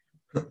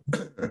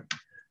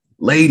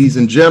Ladies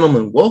and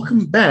gentlemen,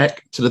 welcome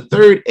back to the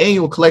third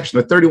annual collection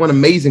of 31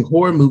 amazing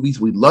horror movies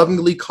we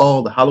lovingly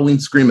call the Halloween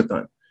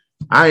Screamathon.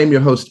 I am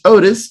your host,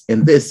 Otis,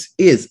 and this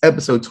is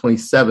episode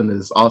 27 of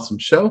this awesome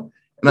show.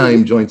 And I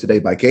am joined today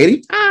by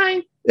Katie.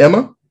 Hi.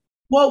 Emma.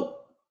 Whoa.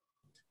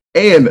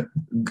 And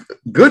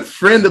good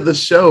friend of the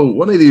show,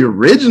 one of the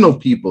original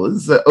people.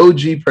 This is an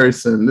OG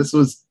person. This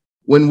was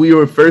when we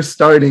were first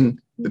starting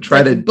to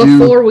try to do...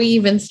 Before we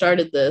even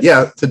started this.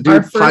 Yeah, to do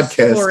our first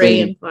podcasting. foray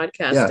in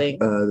podcasting.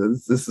 Yeah,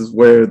 this is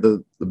where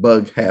the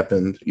bug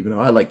happened, even though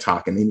I like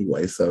talking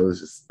anyway, so it was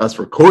just us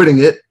recording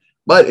it.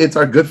 But it's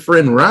our good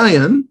friend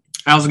Ryan.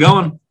 How's it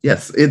going?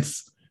 Yes,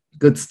 it's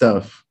good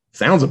stuff.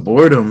 Sounds of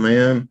boredom,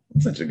 man.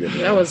 Such a good one.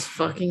 That was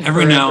fucking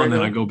Every now and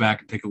then I go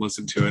back and take a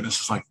listen to it, and it's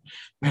just like,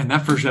 man,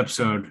 that first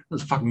episode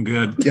was fucking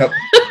good. Yep.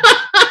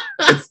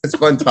 it's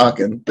fun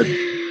talking. But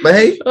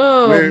hey,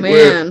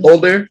 we're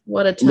older,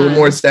 what a time. A little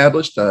more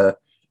established. I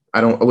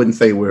wouldn't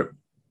say we're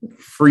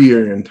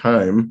freer in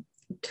time,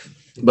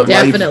 but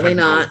definitely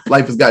not.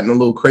 Life has gotten a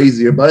little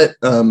crazier, but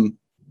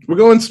we're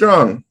going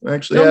strong.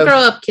 Actually, don't grow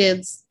up,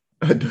 kids.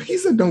 He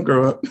said, "Don't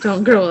grow up."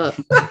 Don't grow up.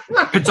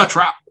 It's a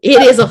trap.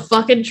 It is a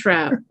fucking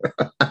trap.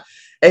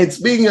 And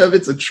speaking of,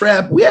 it's a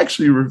trap. We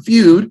actually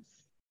reviewed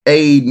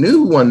a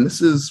new one.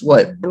 This is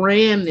what?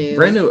 Brand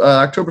new.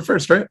 October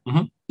 1st, right?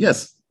 Mm-hmm.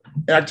 Yes.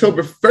 An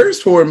October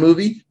 1st horror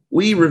movie.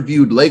 We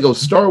reviewed Lego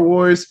Star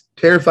Wars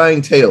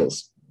Terrifying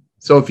Tales.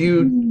 So if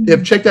you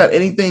have checked out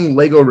anything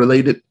Lego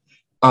related,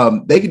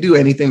 they could do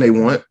anything they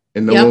want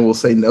and no one will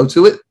say no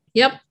to it.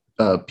 Yep.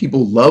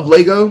 People love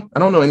Lego. I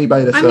don't know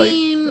anybody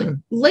that's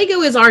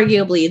Lego is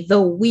arguably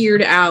the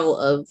Weird Al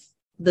of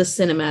the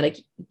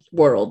cinematic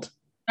world.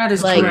 That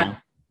is correct.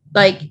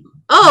 Like,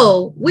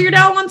 oh, Weird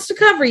Al wants to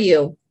cover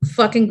you.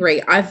 Fucking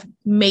great. I've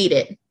made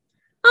it.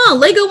 Oh,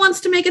 Lego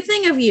wants to make a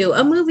thing of you,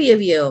 a movie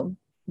of you.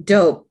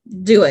 Dope.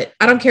 Do it.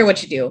 I don't care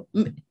what you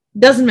do.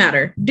 Doesn't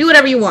matter. Do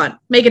whatever you want.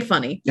 Make it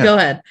funny. Yeah. Go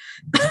ahead.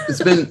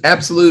 It's been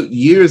absolute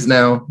years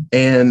now,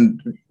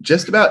 and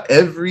just about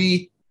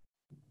every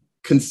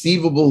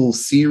conceivable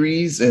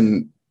series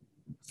and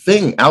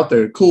thing out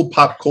there, cool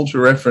pop culture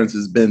reference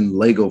has been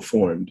Lego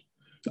formed.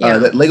 Yeah.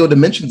 That Lego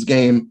Dimensions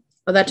game.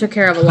 Oh, that took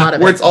care of a lot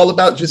of where it. It's all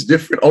about just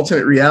different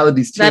alternate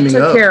realities teaming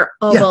up. That took care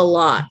of a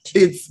lot.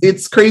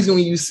 It's crazy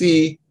when you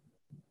see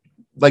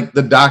like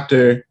the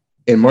Doctor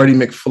and Marty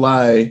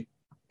McFly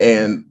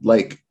and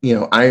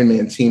Iron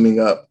Man teaming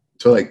up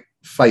to like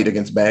fight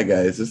against bad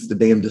guys. This is the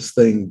damnedest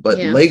thing. But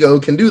Lego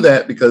can do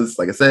that because,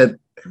 like I said,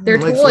 they're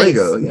toys.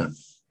 Lego. Yeah.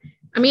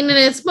 I mean, and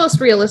it's most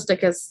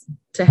realistic as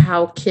to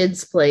how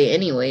kids play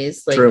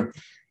anyways. Like, true.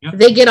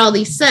 They get all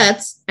these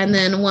sets, and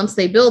then once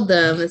they build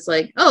them, it's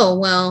like, oh,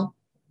 well,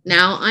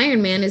 now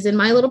Iron Man is in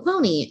My Little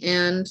Pony,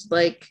 and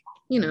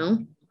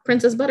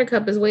Princess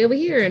Buttercup is way over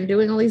here and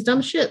doing all these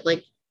dumb shit.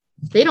 Like,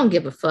 they don't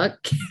give a fuck.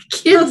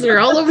 Kids are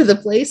all over the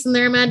place, and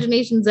their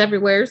imagination's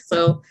everywhere.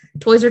 So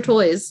toys are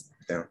toys.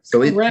 Yeah.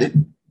 So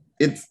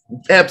it's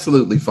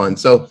absolutely fun.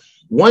 So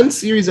one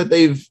series that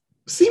they've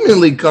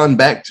seemingly gone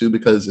back to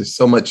because there's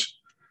so much.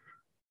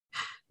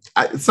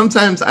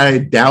 Sometimes I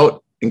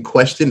doubt and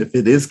question if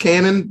it is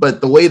canon,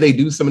 but the way they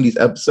do some of these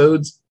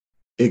episodes,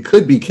 it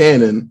could be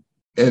canon.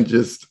 And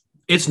just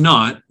it's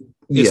not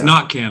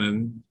not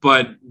canon,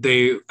 but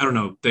they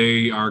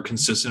are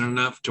consistent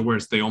enough to where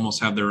they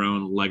almost have their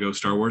own Lego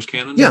Star Wars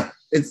canon. Yeah,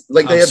 it's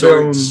like they have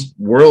their own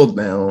world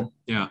now.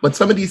 Yeah, but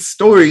some of these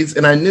stories,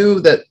 and I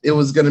knew that it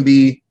was going to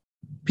be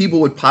people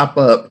would pop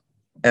up,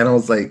 and I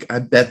was like, I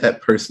bet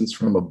that person's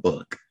from a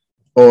book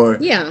or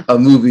a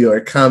movie or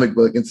a comic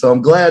book. And so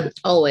I'm glad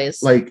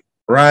always like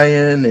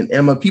Ryan and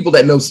Emma, people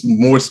that know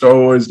more Star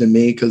Wars than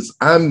me, because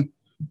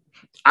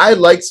I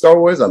like Star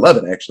Wars. I love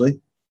it,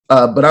 actually.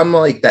 But I'm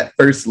like that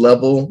first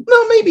level,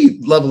 no, maybe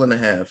level and a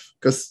half.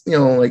 Because,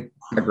 like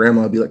my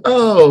grandma would be like,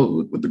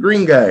 oh, with the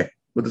green guy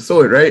with the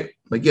sword, right?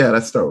 Like, yeah,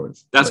 that's Star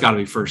Wars. That's got to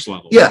be first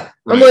level. Yeah.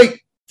 Right. I'm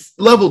like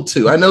level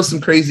 2. I know some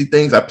crazy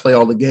things. I play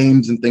all the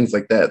games and things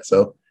like that.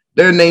 So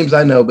there are names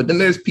I know. But then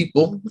there's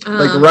people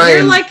like Ryan.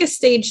 You're like a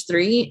stage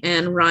 3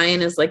 and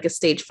Ryan is like a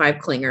stage 5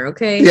 clinger,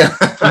 okay? Yeah.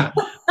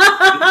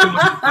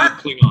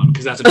 Klingon,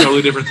 because that's a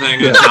totally different thing.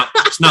 Yeah.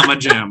 It's not my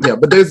jam. Yeah,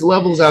 but there's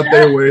levels out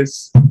there where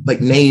it's like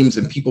names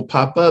and people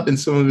pop up and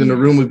someone in the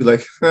room would be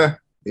like,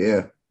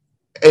 yeah.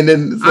 And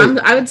then it's like,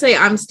 I would say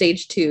I'm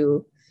stage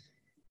 2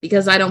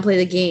 because I don't play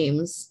the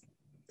games.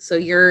 So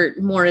you're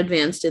more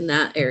advanced in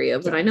that area,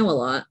 but I know a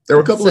lot. There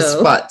were a couple of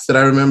spots that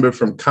I remember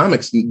from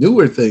comics,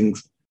 newer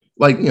things.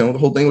 Like, the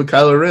whole thing with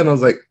Kylo Ren. I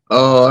was like,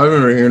 oh, I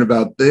remember hearing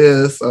about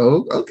this.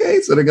 Oh, okay.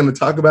 So they're going to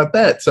talk about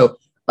that. So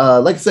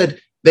like I said,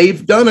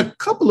 they've done a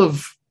couple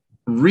of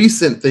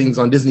recent things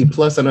on Disney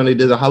Plus. I know they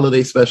did a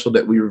holiday special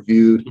that we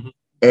reviewed,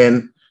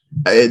 and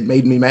it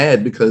made me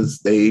mad because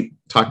they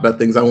talked about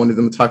things I wanted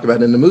them to talk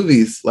about in the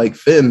movies, like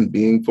Finn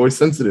being force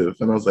sensitive.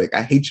 And I was like,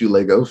 I hate you,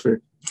 Lego,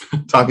 for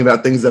talking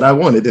about things that I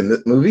wanted in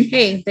this movie.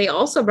 Hey, they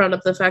also brought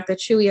up the fact that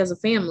Chewie has a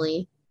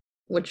family,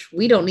 which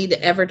we don't need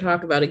to ever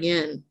talk about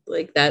again.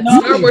 Like that.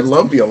 Star Wars.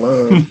 Lumpy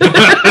alone.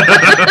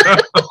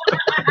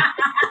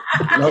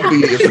 Lumpy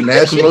is a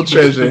national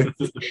treasure.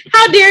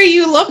 How dare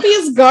you? Lumpy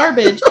is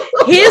garbage.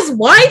 His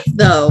wife,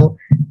 though,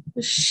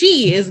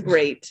 she is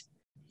great.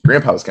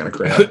 Grandpa was kind of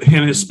crap.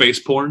 And his space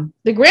porn.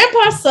 The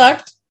grandpa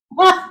sucked.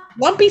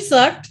 Lumpy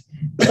sucked.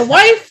 But the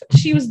wife,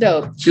 she was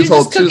dope. She was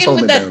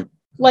holding it down.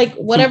 Like,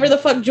 whatever the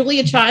fuck,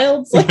 Julia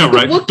Childs, like, Yeah,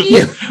 right.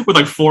 Wookiee. With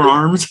like 4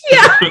 arms.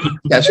 Yeah.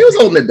 Yeah, she was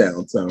holding it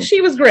down. So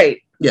She was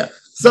great. yeah.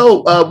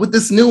 So with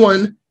this new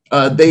one,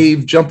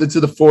 they've jumped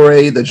into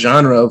the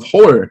genre of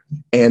horror.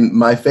 And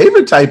my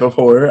favorite type of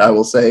horror, I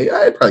will say,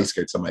 I probably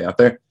scared somebody out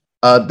there.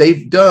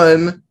 They've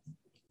done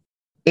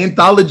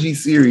anthology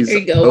series. There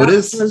you go.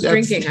 Otis, I was that's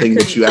drinking. the thing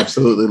that you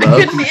absolutely I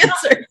love. couldn't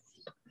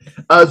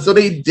answer. So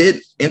they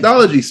did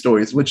anthology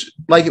stories, which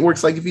like it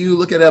works like if you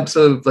look at an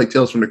episode of like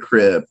Tales from the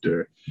Crypt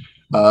or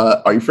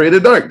Are You Afraid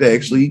of the Dark, they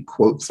actually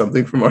quote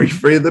something from Are You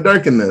Afraid of the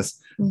Dark in this.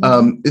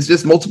 Mhm. It's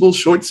just multiple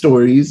short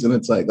stories, and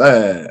it's like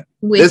this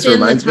Within the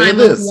reminds me of time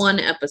this. of one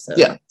episode.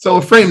 Yeah, so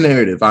a frame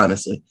narrative,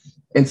 honestly.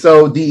 And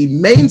so the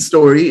main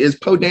story is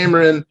Poe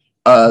Dameron.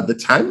 The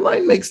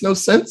timeline makes no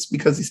sense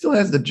because he still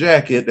has the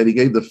jacket that he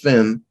gave the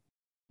Finn,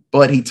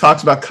 but he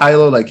talks about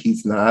Kylo like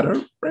he's not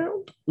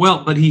around.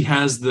 Well, but he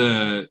has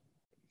the.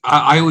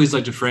 I always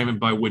like to frame it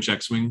by which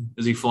X-wing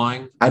is he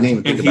flying. I didn't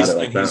even think And about it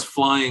like he's that.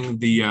 flying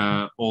the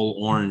all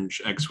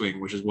orange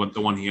X-wing, which is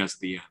the one he has at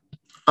the end.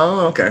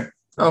 Oh, okay.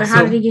 Oh, But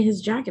how did he get his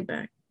jacket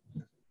back?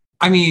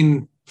 I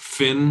mean,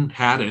 Finn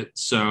had it,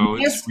 so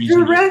it's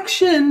reasonable.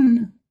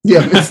 Misdirection.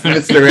 yeah,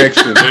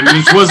 misdirection. And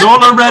it was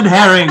all a red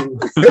herring.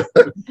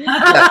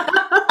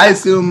 I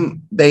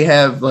assume they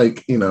have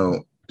like,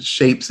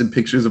 shapes and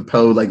pictures of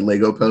Poe, like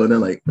Lego Poe, and they're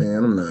like,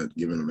 man, I'm not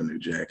giving him a new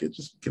jacket.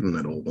 Just give him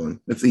that old one.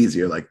 It's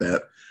easier like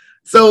that.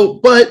 So,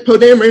 but Poe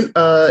Dameron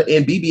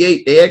and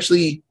BB-8, they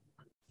actually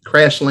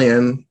crash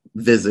land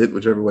visit,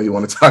 whichever way you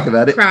want to talk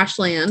about it, Crash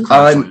Land.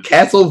 on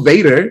Castle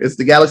Vader. It's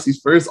the galaxy's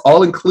first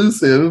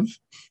all-inclusive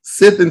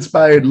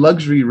Sith-inspired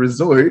luxury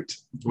resort.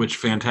 Which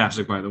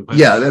fantastic, by the way.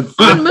 Yeah, that's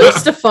On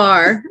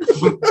Mustafar.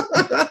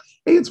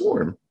 hey, it's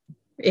warm.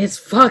 It's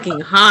fucking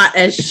hot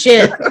as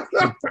shit.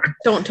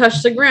 Don't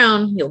touch the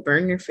ground. You'll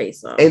burn your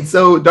face off. And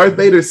so Darth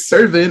Vader's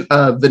servant,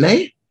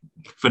 Vinay.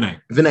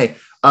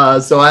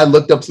 So I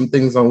looked up some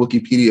things on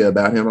Wikipedia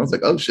about him. I was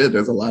like, oh shit,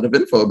 there's a lot of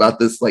info about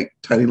this like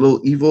tiny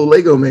little evil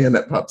Lego man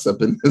that pops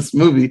up in this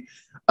movie.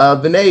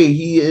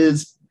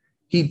 Vinay,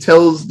 he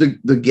tells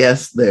the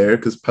guests there,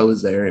 because Poe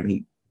is there and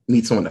he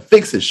needs someone to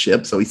fix his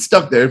ship. So he's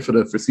stuck there for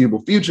the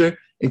foreseeable future.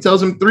 He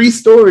tells him 3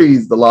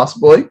 stories: The Lost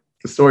Boy,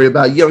 the story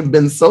about young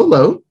Ben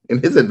Solo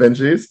and his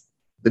adventures,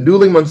 The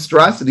Dueling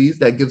Monstrosities,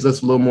 that gives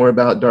us a little more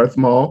about Darth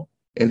Maul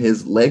and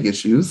his leg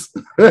issues,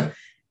 and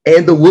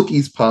The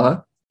Wookiee's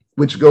Paw,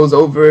 which goes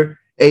over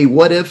a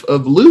what if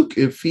of Luke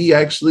if he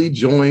actually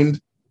joined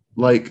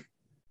like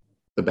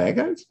the bad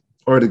guys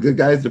or the good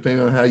guys,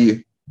 depending on how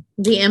you.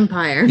 The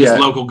Empire. Yeah.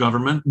 Local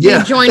government. Yeah.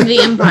 He joined the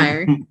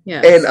Empire.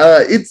 Yeah. And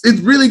it's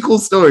really cool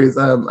stories.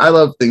 I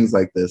love things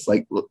like this.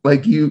 Like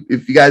you,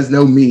 if you guys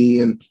know me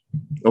and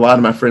a lot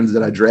of my friends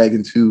that I drag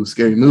into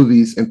scary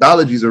movies,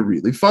 anthologies are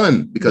really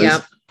fun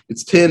because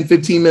it's 10,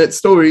 15-minute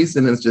stories,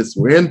 and it's just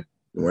we're in, and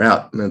we're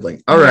out. And it's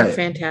like, all right.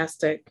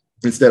 Fantastic.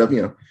 Instead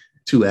of,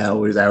 2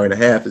 hours, hour and a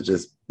half, it's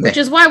just Which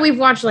is why we've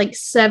watched like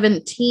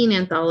 17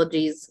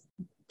 anthologies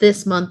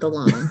this month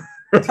alone.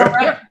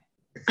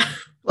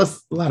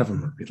 plus a lot of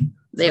them are really.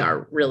 They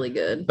are really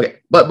good. Okay,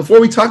 but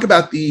before we talk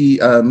about the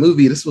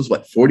movie, this was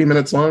 40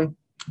 minutes long?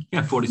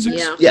 Yeah, 46.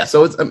 Yeah. Yeah,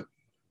 so it's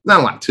not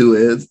a lot to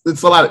it.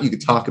 It's a lot you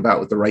could talk about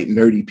with the right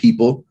nerdy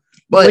people.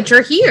 But Which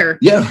are here.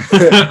 yeah.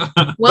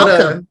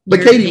 Welcome. but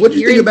You're- Katie, what do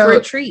you you're think in for a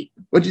about- treat?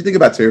 What do you think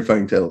about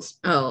Terrifying Tales?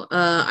 Oh,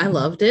 I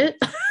loved it.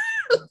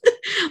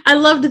 I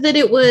loved that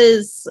it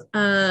was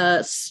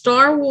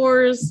Star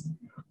Wars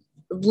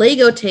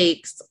Lego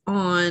takes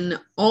on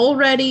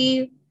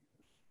already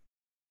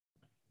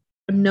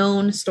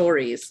known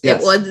stories.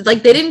 Yes. It was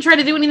like they didn't try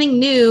to do anything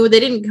new. They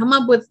didn't come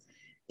up with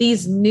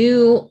these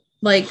new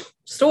like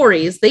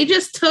stories. They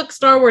just took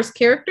Star Wars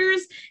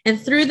characters and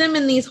threw them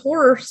in these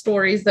horror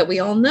stories that we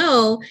all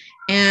know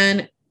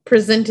and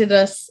presented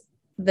us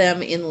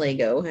them in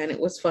Lego, and it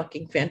was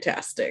fucking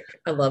fantastic.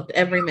 I loved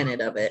every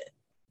minute of it.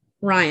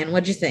 Ryan,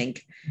 what'd you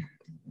think?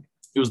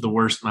 It was the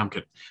worst. No, I'm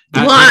kidding.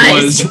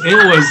 Lies.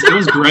 It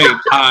was great.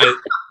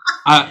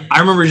 I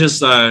remember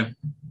just the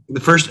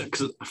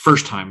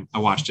first time I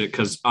watched it,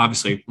 because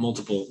obviously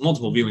multiple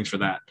viewings for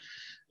that.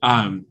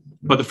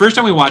 But the first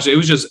time we watched it,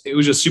 it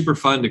was just super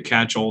fun to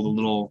catch all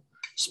the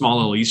small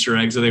little Easter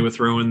eggs that they would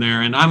throw in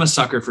there. And I'm a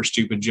sucker for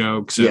stupid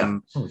jokes,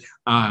 and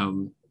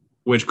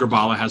which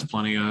Grabala has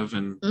plenty of,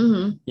 and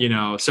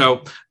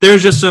so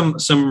there's just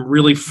some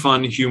really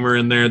fun humor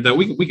in there that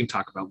we can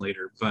talk about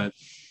later. But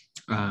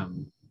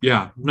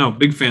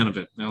big fan of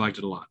it. I liked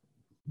it a lot.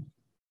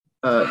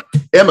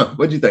 Emma,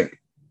 what'd you think?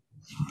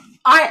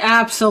 I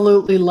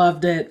absolutely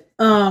loved it.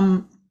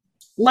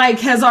 Like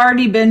has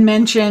already been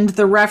mentioned,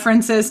 the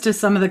references to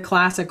some of the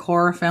classic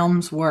horror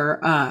films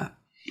were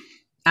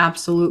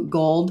absolute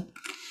gold.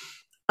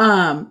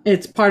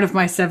 It's part of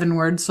my 7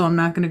 words, so I'm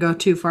not going to go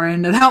too far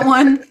into that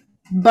one.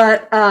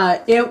 but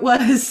it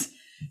was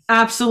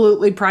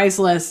absolutely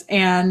priceless.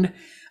 And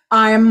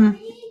I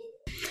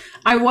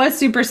was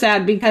super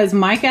sad because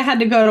Micah had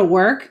to go to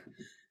work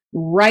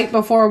right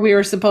before we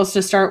were supposed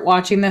to start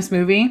watching this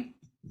movie.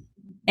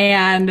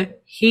 And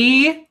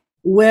he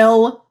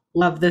will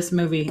love this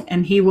movie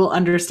and he will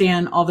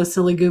understand all the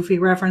silly, goofy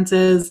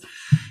references.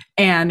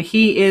 And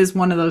he is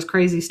one of those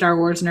crazy Star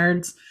Wars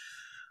nerds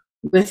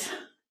with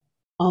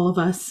all of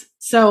us.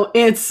 So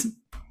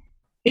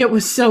it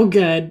was so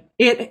good.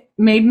 It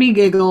made me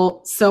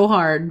giggle so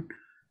hard.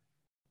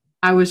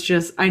 I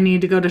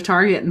need to go to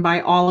Target and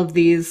buy all of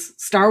these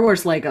Star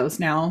Wars Legos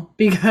now,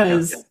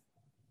 because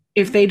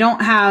if they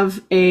don't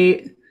have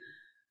a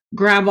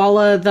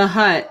Grab-Alla the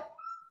Hutt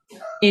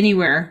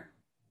anywhere,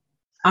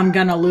 I'm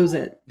gonna lose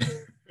it.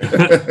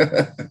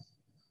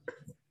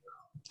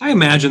 I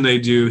imagine they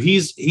do.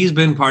 He's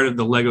been part of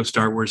the Lego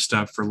Star Wars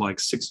stuff for like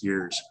 6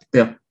 years.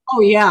 Yeah.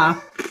 Oh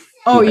yeah.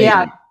 Oh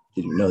yeah.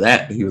 Didn't know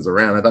that he was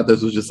around. I thought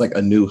this was just like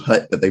a new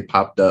hut that they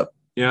popped up.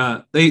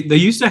 Yeah, they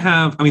used to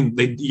have. I mean,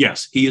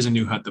 yes, he is a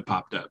new hut that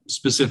popped up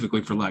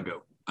specifically for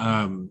Lego.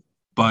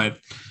 But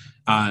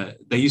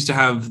they used to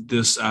have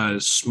this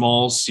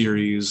small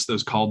series that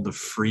was called the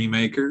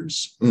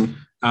Freemakers.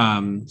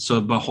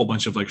 So a whole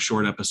bunch of like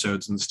short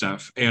episodes and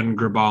stuff. And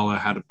Graballa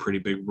had a pretty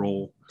big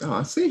role. Oh,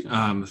 I see.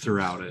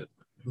 Throughout it.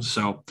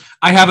 So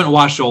I haven't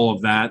watched all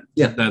of that.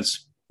 Yeah,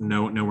 that's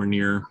nowhere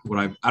near what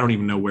I don't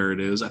even know where it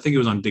is. I think it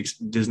was on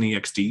Disney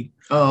XD.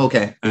 Oh,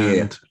 okay.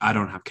 And I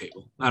don't have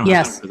cable. I don't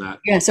have time for that.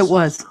 Yes, it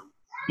was.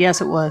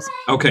 Yes, it was.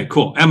 Okay,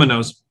 cool. Emma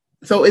knows.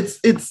 So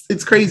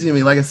it's crazy to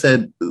me. Like I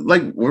said,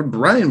 like what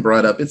Brian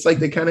brought up, it's like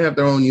they kind of have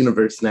their own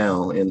universe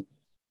now, and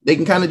they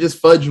can kind of just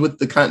fudge with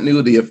the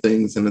continuity of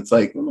things. And it's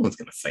like, well, no one's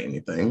gonna say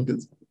anything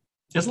because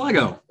it's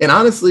Lego. And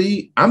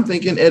honestly, I'm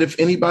thinking, Ed, if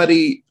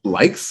anybody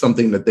likes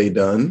something that they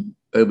done,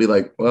 they'll be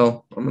like,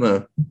 well, I'm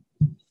gonna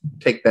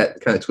take that,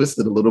 kind of twist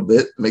it a little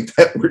bit, make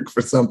that work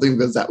for something,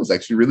 because that was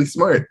actually really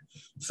smart.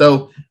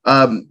 So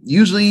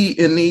usually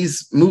in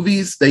these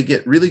movies, they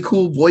get really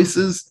cool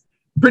voices,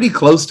 pretty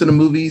close to the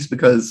movies,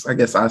 because I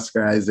guess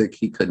Oscar Isaac,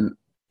 he couldn't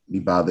be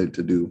bothered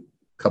to do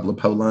a couple of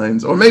Poe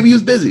lines, or maybe he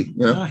was busy.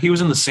 You know? He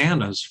was in the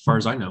sand, as far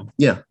as I know.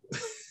 Yeah.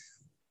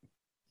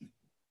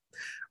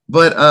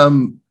 But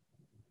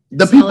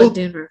the Solid people,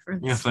 Dune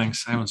reference. Yeah,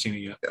 thanks. I haven't seen it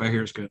yet, but I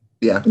hear it's good.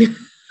 Yeah,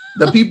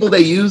 the people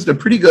they used are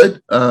pretty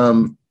good.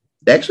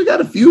 They actually got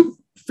a few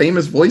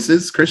famous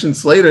voices. Christian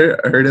Slater,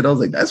 I heard it. I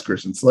was like, that's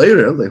Christian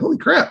Slater. I was like, holy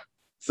crap.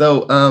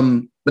 So,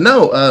 but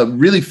no,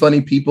 really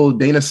funny people.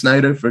 Dana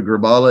Snyder for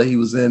Graballa. He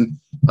was in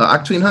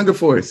Octane Hunger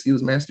Force. He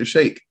was Master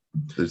Shake.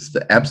 There's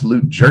the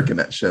absolute jerk in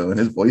that show, and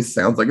his voice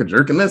sounds like a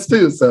jerk in this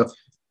too. So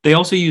they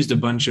also used a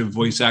bunch of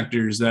voice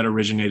actors that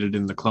originated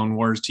in the Clone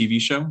Wars TV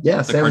show.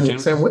 Yeah, Sam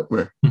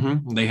Witwer.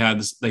 Mm-hmm. They had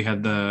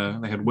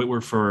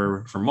Witwer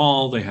for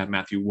Maul. They had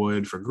Matthew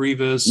Wood for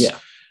Grievous. Yeah.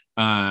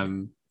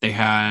 They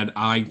had,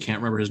 I can't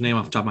remember his name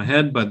off the top of my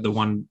head, but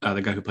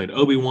the guy who played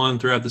Obi-Wan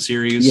throughout the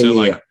series.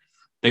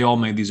 They all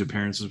made these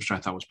appearances, which I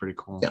thought was pretty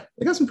cool. Yeah,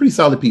 they got some pretty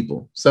solid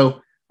people.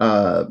 So,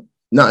 no,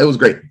 it was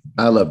great.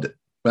 I loved it.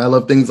 I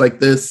love things like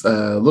this,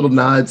 little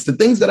nods to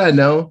things that I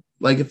know.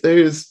 Like if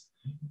there's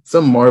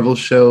some Marvel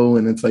show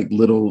and it's like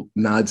little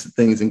nods to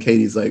things, and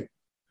Katie's like,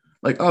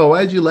 oh,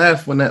 why'd you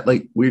laugh when that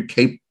like weird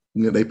cape,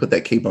 they put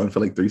that cape on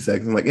for like 3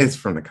 seconds. I'm like, it's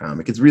from the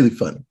comic. It's really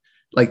funny.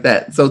 Like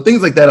that. So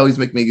things like that always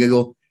make me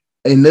giggle.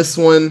 In this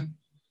one,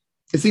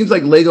 it seems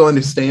like Lego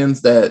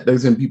understands that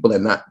there's been people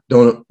that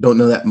don't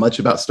know that much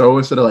about Star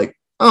Wars. So they're like,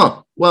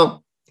 oh,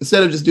 well,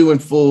 instead of just doing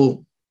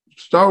full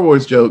Star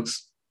Wars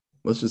jokes,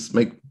 let's just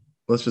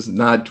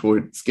nod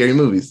toward scary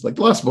movies like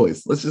Lost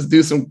Boys. Let's just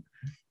do some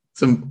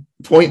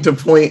point to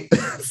point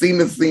scene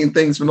to scene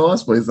things from the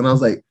Lost Boys. And I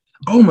was like,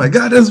 oh my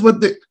God, that's what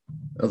I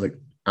was like,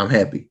 I'm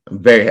happy.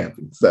 I'm very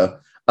happy. So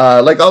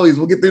like always,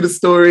 we'll get through the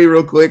story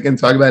real quick and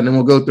talk about it, and then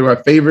we'll go through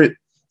our favorite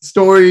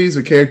stories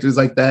or characters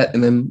like that,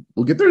 and then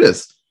we'll get through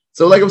this.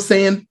 So like I was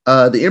saying,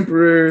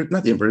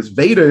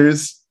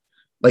 Vader's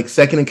like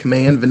second in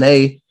command,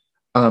 Vinay,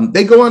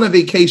 they go on a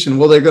vacation.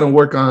 Well, they're going to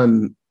work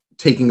on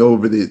taking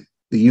over the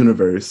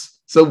universe.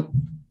 So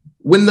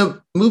when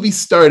the movie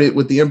started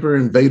with the Emperor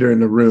and Vader in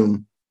the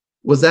room,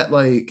 was that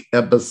like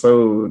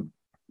episode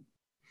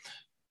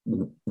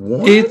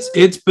 1?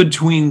 It's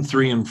between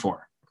 3 and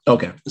 4.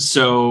 Okay.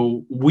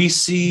 So we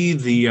see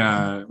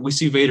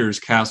Vader's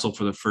castle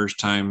for the first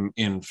time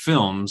in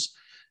films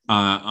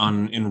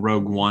in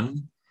Rogue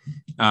One.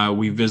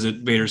 We visit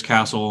Vader's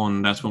castle,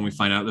 and that's when we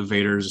find out that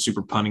Vader is a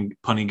super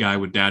punny guy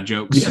with dad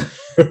jokes.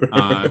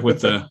 Yeah.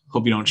 With the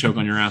 "hope you don't choke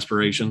on your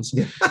aspirations."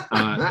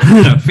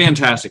 Yeah.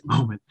 Fantastic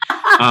moment.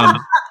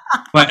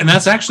 And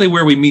that's actually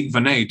where we meet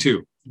Vinay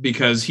too,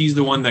 because he's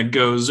the one that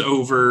goes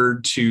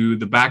over to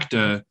the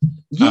Bacta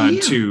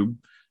tube.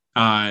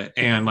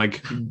 And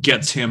like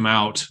gets him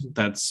out.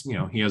 That's,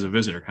 he has a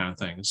visitor kind of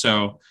thing.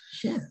 So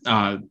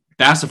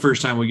that's the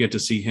first time we get to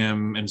see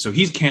him, and so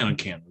he's canon.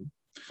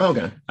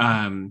 Okay.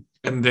 And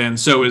then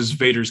so is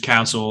Vader's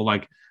castle.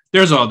 Like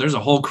there's a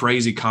whole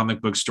crazy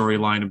comic book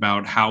storyline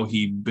about how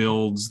he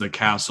builds the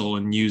castle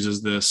and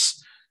uses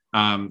this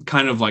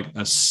kind of like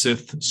a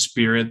Sith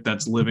spirit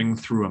that's living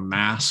through a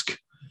mask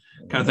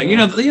kind of thing. You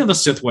know the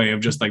Sith way of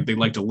just like they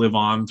like to live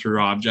on through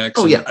objects.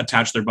 Oh, yeah.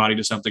 Attach their body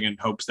to something in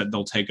hopes that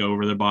they'll take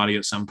over their body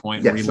at some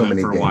point Yeah, and so relive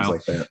many for a games while.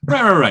 like that.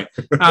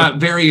 Right.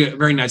 Very,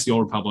 very nice, the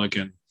Old Republic.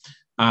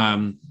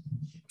 And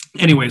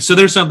anyway, so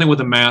there's something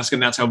with a mask,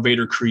 and that's how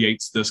Vader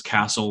creates this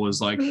castle.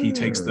 Is like he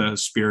takes the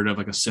spirit of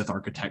like a Sith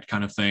architect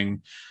kind of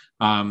thing.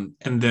 And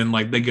then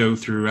like they go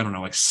through, I don't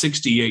know, like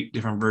 68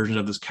 different versions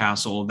of this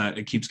castle that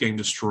it keeps getting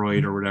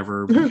destroyed or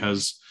whatever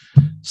because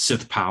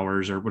Sith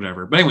powers or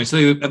whatever. But anyway, so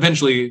they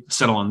eventually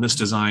settle on this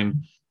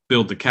design,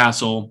 build the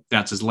castle.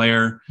 That's his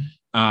lair.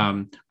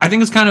 I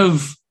think it's kind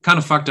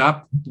of fucked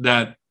up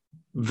that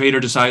Vader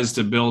decides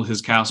to build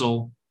his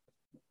castle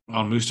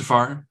on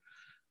Mustafar.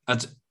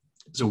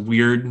 It's a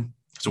weird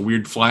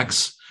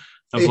flex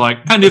of like,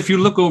 and if you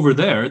look over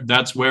there,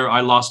 that's where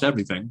I lost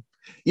everything.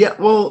 Yeah,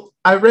 well,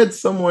 I read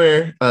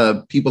somewhere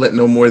people that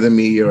know more than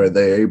me or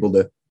they're able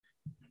to,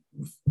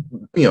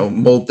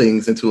 mold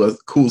things into a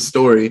cool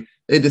story.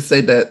 They just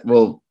say that,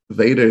 well,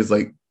 Vader is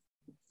like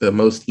the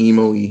most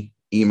emo-y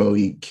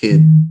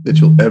kid that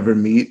you'll ever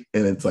meet.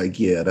 And it's like,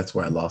 yeah, that's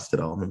where I lost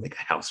it all. I'm gonna make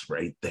a house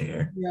right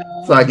there. Yeah.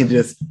 So I can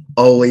just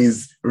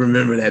always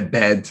remember that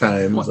bad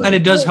time. Well, and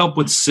it does help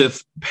with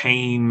Sith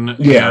pain.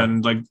 Yeah.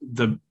 And like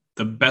the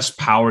best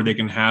power they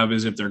can have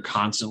is if they're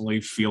constantly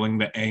feeling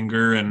the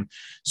anger. And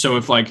so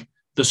if like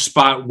the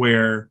spot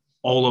where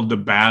all of the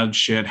bad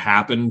shit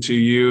happened to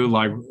you,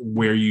 like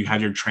where you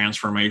had your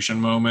transformation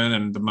moment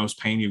and the most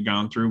pain you've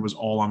gone through was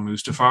all on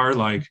Mustafar,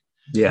 like,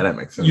 yeah, that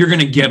makes sense. You're going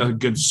to get a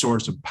good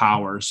source of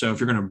power. So if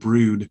you're going to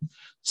brood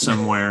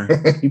somewhere,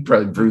 he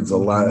probably broods a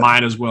lot.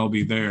 Might as well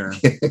be there.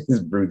 He's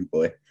broody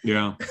boy.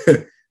 Yeah.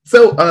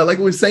 So, like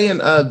we were saying,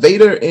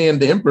 Vader and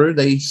the Emperor,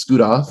 they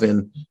scoot off,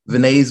 and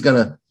Vinay's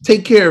gonna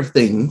take care of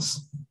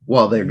things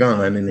while they're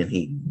gone. And then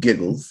he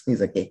giggles.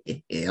 He's like,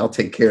 hey, I'll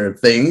take care of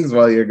things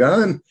while you're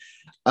gone.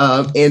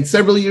 And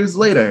several years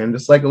later, and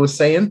just like I was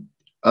saying,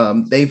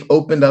 they've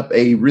opened up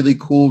a really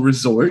cool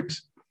resort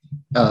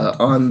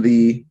on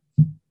the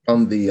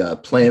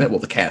planet, well,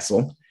 the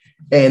castle.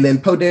 And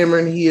then Poe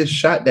Dameron, he is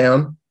shot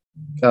down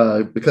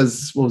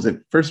because, what was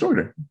it? First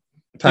Order.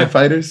 TIE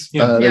fighters.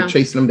 They're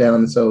chasing him down.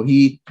 And so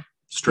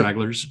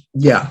stragglers.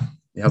 Yeah,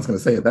 I was going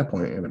to say at that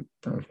point.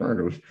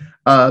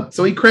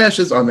 So he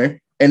crashes on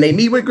there, and they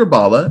meet with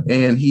Graballa,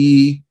 and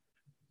he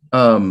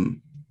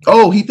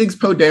thinks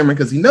Poe Dameron,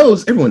 because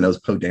everyone knows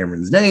Poe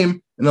Dameron's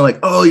name. And they're like,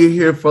 oh, you're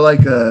here for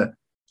like to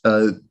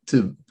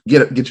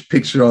get your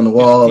picture on the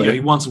wall. Yeah,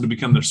 he wants him to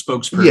become their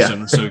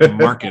spokesperson so he can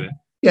market it.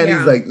 Yeah, and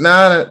he's like,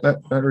 nah,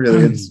 not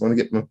really. I just want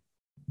to get my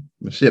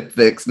ship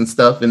fixed and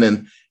stuff. And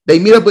then they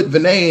meet up with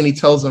Vinay, and he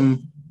tells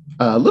him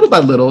little by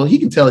little, he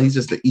can tell he's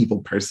just an evil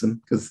person,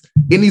 because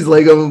in these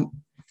Lego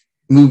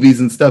movies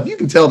and stuff, you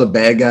can tell the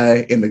bad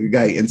guy and the good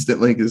guy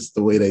instantly, because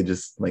the way they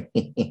just like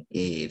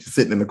just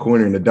sitting in the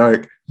corner in the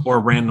dark.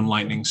 Or random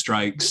lightning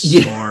strikes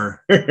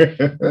or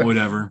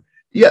whatever.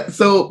 Yeah,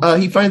 so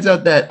he finds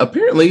out that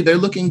apparently they're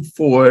looking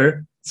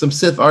for some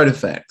Sith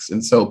artifacts.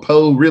 And so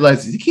Poe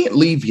realizes he can't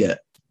leave yet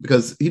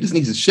because he just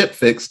needs his ship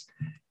fixed.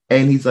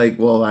 And he's like,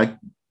 well, I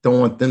don't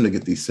want them to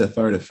get these Sith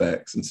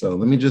artifacts. And so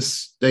let me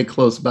just stay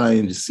close by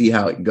and just see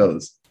how it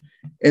goes.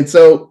 And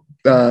so,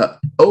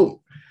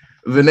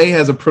 Vinay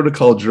has a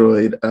protocol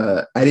droid.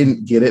 I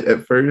didn't get it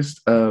at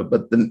first,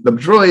 but the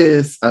droid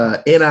is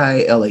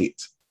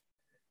NIL8.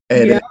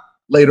 And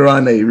later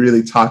on, they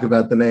really talk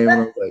about the name. I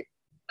was like,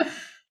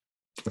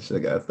 I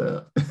should have got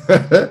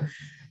that.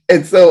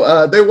 And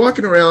so they're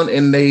walking around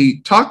and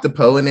they talk to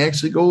Poe, and they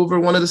actually go over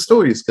one of the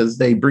stories because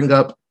they bring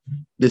up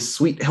this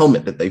sweet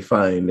helmet that they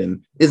find.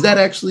 And is that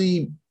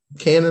actually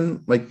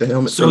canon? Like the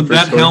helmet? So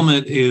that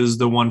helmet is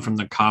the one from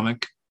the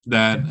comic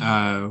that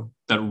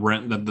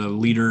that the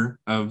leader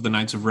of the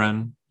Knights of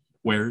Ren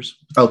wears.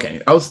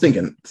 Okay, I was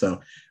thinking. So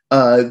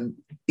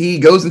he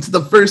goes into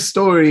the first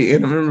story,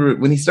 and I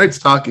remember when he starts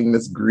talking,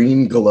 this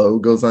green glow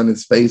goes on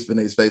his face,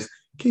 Vinay's face.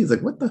 He's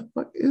like, what the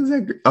fuck is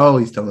that? Oh,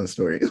 he's telling a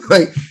story.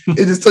 Like,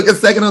 it just took a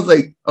second. I was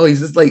like, oh, he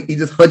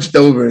just hunched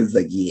over and it's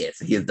like, yes,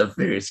 here's the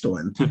first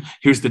one.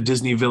 Here's the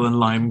Disney villain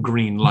lime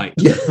green light.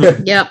 Yeah.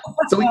 Yep.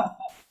 So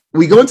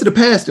we go into the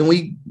past and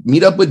we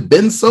meet up with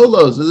Ben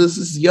Solo. So this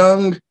is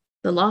young.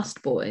 The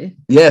Lost Boy.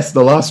 Yes,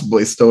 the Lost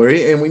Boy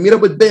story. And we meet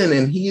up with Ben,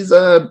 and he's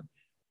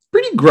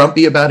pretty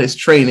grumpy about his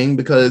training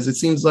because it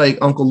seems like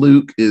Uncle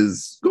Luke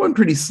is going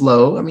pretty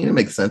slow. I mean, it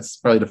makes sense. It's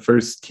probably the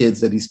first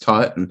kids that he's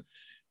taught, and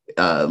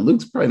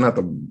Luke's probably not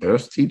the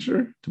best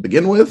teacher to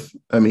begin with.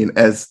 I mean,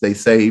 as they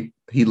say,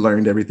 he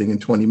learned everything in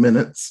 20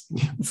 minutes.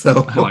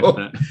 So I like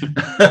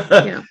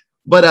that. Yeah.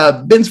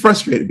 But Ben's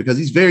frustrated because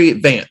he's very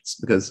advanced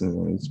because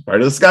he's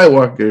part of the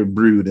Skywalker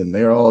brood, and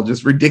they're all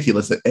just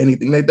ridiculous at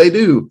anything that they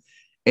do.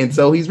 And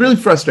so he's really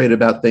frustrated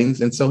about things.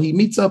 And so he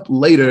meets up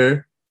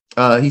later.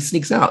 He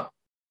sneaks out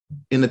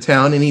in the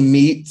town and he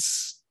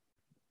meets,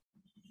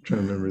 I'm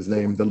trying to remember his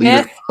name, the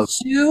leader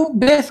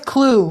Bith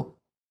Clue,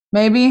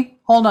 maybe.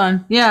 Hold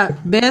on. Yeah,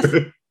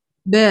 Bith.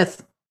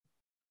 Bith.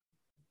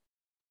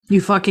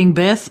 You fucking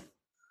Bith?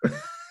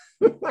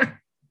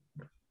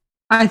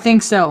 I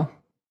think so.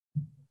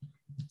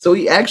 So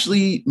he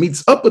actually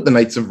meets up with the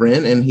Knights of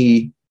Ren, and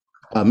he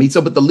meets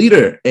up with the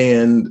leader,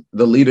 and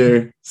the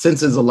leader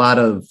senses a lot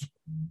of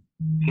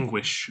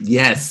Anguish.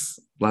 yes,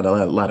 a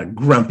lot of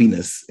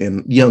grumpiness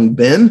in young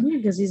Ben. Yeah,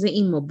 because he's an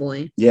emo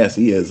boy. Yes,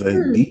 he is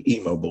the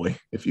emo boy,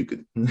 if you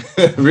could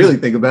really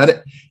think about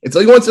it. And so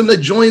he wants him to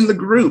join the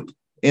group.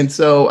 And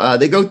so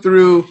they go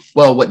through,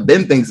 well, what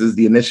Ben thinks is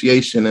the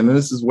initiation. And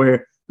this is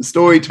where the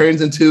story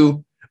turns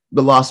into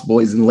the Lost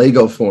Boys in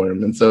Lego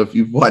form. And so if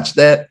you've watched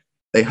that,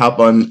 they hop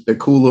on their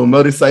cool little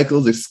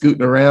motorcycles, they're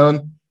scooting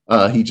around.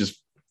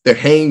 They're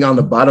hanging on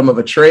the bottom of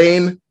a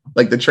train,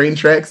 like the train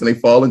tracks, and they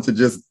fall into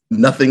just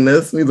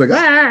nothingness. And he's like,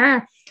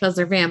 ah. Because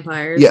they're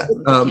vampires. Yeah.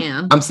 They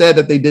I'm sad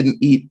that they didn't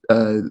eat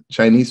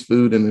Chinese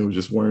food and it was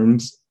just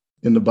worms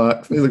in the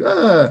box. And he's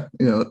like,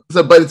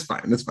 so, but it's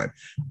fine. It's fine.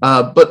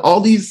 But all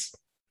these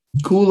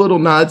cool little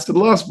nods to the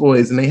Lost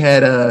Boys. And they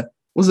had,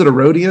 was it a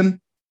Rhodian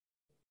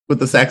with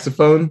the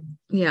saxophone?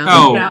 Yeah.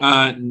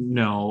 Oh,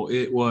 no,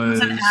 it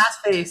was. It's an ass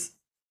face.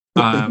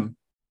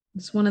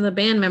 It's one of the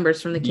band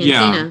members from the Cantina.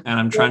 Yeah, and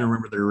I'm trying to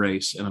remember their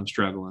race, and I'm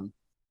struggling.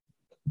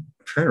 I'm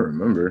trying to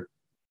remember.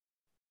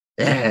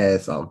 Yeah,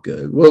 it's all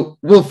good.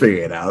 We'll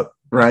figure it out.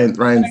 Ryan's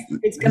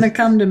It's gonna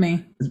come to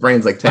me. his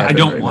brain's like tapping. I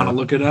don't right want to now.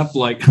 look it up.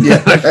 Like,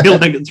 Yeah. I feel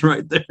like it's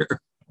right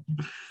there.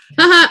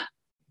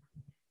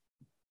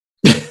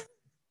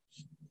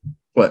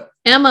 What?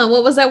 Emma,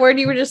 what was that word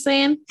you were just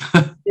saying?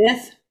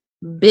 Bith.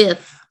 Bith.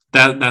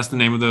 That's the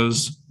name of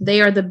those.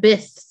 They are the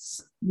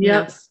Biths.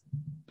 Yep.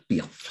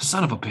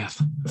 Son of a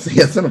Bith.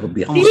 Yeah, son of a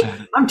bitch. Almost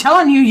had it. I'm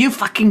telling you, you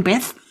fucking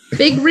Bith.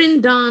 Big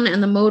Rin Don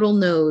and the modal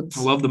nodes.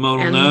 I love the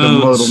modal And- The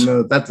nodes. modal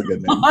node. That's a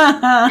good name.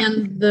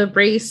 And the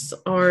brace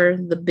are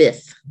the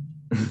Bith.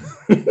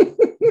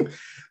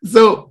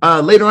 So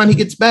later on, he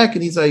gets back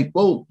and he's like,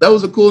 "Well, that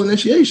was a cool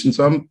initiation,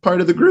 so I'm part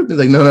of the group." He's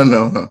like,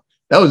 "No.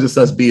 That was just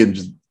us being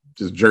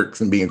just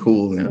jerks and being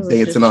cool That and was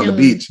dancing just on the chilling.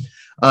 beach.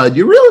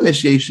 Your real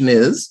initiation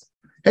is,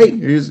 hey,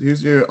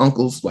 here's your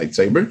uncle's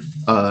lightsaber.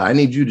 I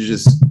need you to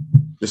just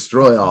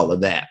destroy all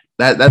of that.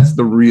 That's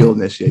the real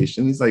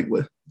initiation." He's like,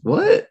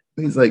 "What?"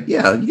 He's like,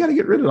 "Yeah, you got to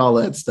get rid of all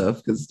that stuff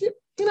because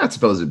you're not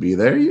supposed to be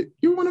there.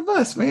 You're one of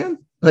us, man.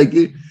 Like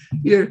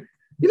you're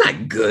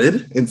not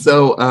good." And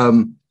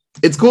so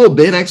it's cool.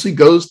 Ben actually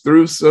goes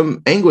through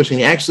some anguish and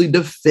he actually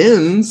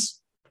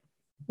defends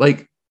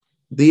like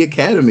the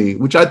academy,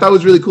 which I thought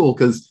was really cool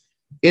because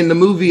in the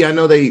movie, I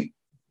know they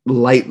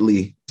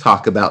lightly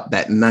talk about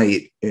that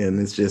night and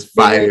it's just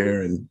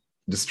fire and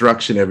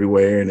destruction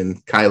everywhere. And then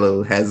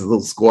Kylo has a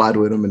little squad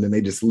with him and then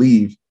they just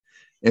leave.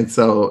 And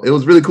so it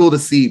was really cool to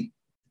see,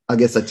 I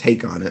guess, a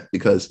take on it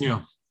because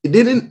it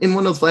didn't, in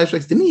one of those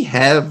flashbacks, didn't he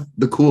have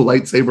the cool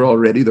lightsaber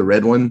already, the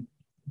red one,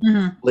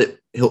 lit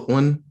hilt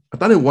one? I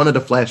thought in one of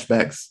the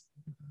flashbacks.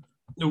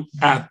 No,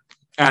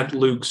 at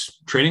Luke's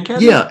training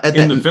camp. Yeah,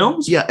 in the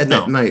films. Yeah, at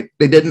that night.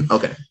 They didn't?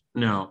 Okay.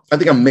 No. I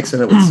think I'm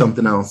mixing it with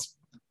something else.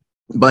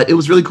 But it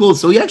was really cool.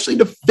 So he actually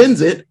defends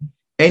it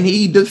and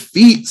he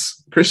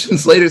defeats Christian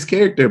Slater's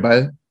character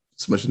by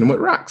smushing him with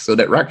rocks. So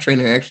that rock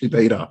training actually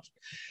paid off.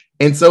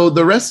 And so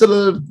the rest of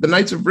the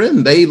Knights of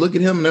Ren, they look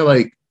at him and they're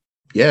like,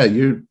 "Yeah,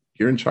 you're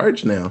in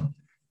charge now."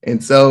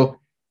 And so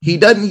he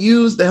doesn't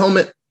use the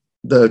helmet,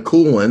 the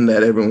cool one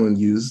that everyone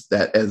used,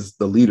 that as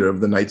the leader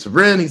of the Knights of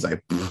Ren. He's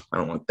like, "I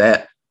don't want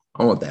that.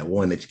 I want that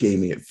one that you gave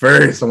me at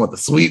first. I want the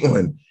sweet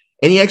one."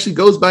 And he actually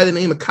goes by the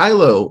name of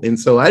Kylo. And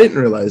so I didn't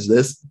realize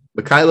this,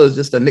 but Kylo is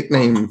just a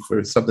nickname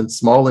for something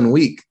small and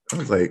weak. I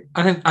was like,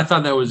 I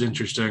thought that was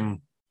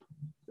interesting.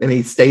 And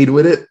he stayed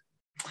with it.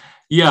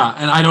 Yeah,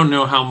 and I don't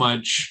know how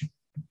much.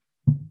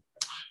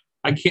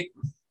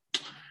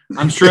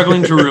 I'm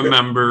struggling to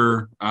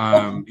remember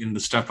in the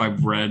stuff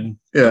I've read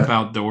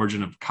about the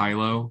origin of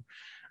Kylo.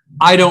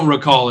 I don't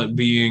recall it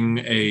being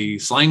a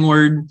slang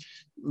word,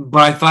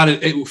 but I thought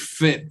it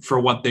fit for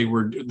what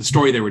the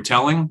story they were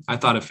telling. I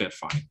thought it fit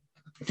fine.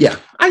 Yeah,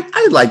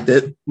 I liked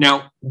it.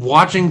 Now,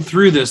 watching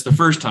through this the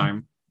first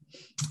time,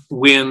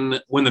 when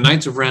the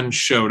Knights of Ren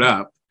showed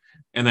up,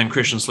 and then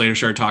Christian Slater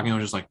started talking, I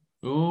was just like,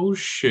 "Oh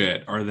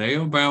shit, are they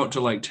about to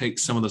like take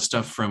some of the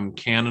stuff from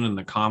canon in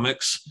the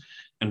comics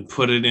and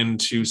put it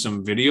into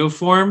some video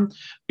form?"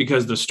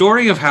 Because the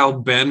story of how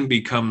Ben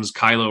becomes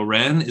Kylo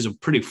Ren is a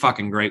pretty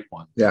fucking great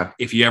one. Yeah.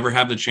 If you ever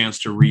have the chance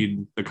to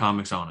read the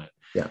comics on it.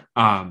 Yeah.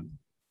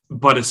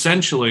 But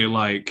essentially,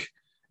 like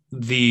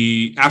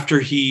after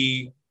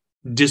he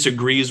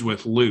disagrees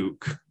with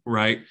Luke,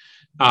 right?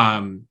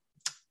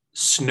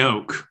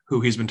 Snoke,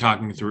 who he's been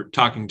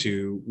talking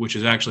to, which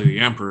is actually the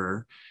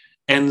Emperor,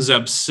 ends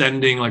up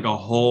sending like a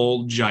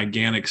whole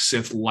gigantic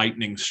Sith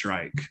lightning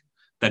strike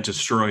that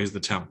destroys the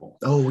temple.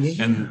 Oh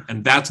yeah.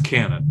 And that's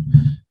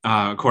canon,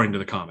 according to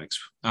the comics,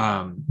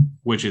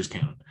 which is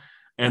canon.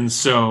 And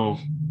so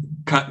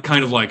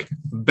kind of like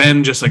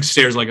Ben just like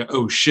stares like,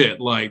 "Oh shit,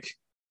 like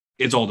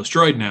it's all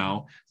destroyed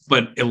now."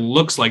 But it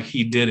looks like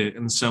he did it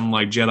in some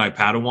like Jedi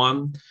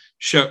Padawan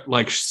show,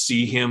 like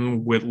see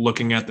him with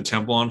looking at the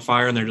temple on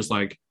fire, and they're just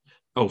like,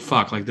 oh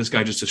fuck, like this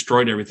guy just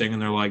destroyed everything,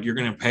 and they're like, you're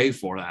gonna pay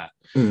for that.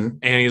 Mhm.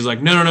 And he's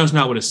like, no, it's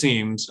not what it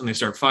seems, and they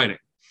start fighting.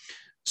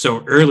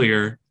 So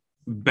earlier,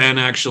 Ben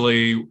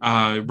actually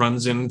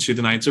runs into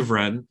the Knights of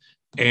Ren,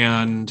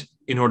 and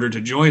in order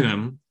to join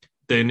them,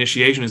 the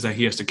initiation is that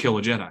he has to kill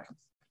a Jedi.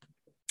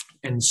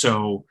 And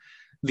so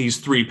these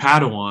 3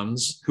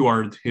 Padawans, who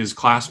are his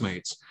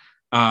classmates,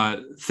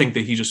 think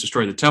that he just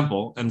destroyed the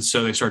temple, and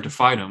so they start to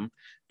fight him,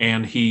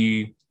 and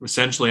he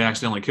essentially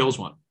accidentally kills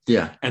one.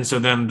 Yeah. And so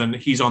then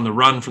he's on the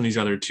run from these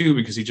other 2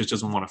 because he just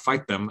doesn't want to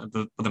fight them.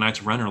 But the Knights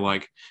of Ren are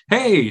like,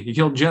 hey, you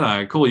killed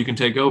Jedi. Cool, you can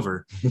take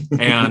over.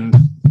 And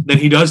then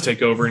he does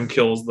take over and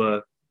kills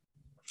the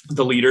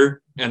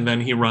leader. And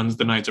then he runs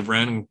the Knights of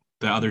Ren, and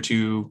the other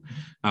 2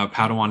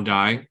 Padawan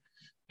die.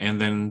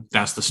 And then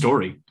that's the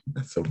story.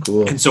 That's so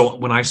cool. And so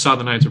when I saw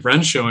the Knights of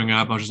Ren showing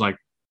up, I was just like,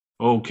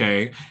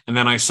 okay. And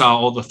then I saw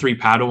all the 3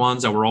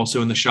 Padawans that were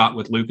also in the shot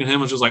with Luke and him.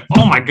 I was just like,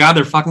 oh my God,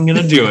 they're fucking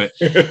going to do it.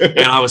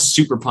 And I was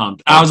super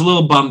pumped. I was a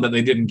little bummed that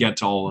they didn't get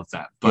to all of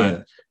that,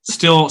 but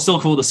still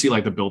cool to see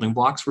like the building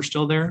blocks were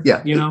still there.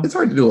 Yeah. You know, it's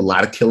hard to do a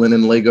lot of killing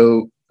in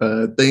Lego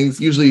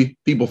things. Usually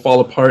people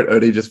fall apart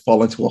or they just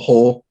fall into a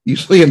hole,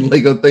 usually in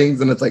Lego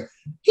things. And it's like,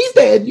 he's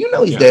dead. You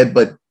know, he's dead,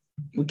 but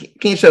we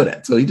can't show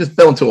that. So he just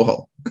fell into a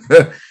hole.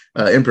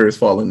 Emperor's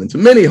fallen into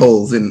many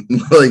holes in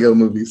Lego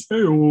movies.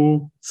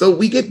 Hey-o. So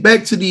we get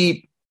back to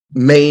the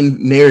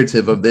main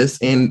narrative of this,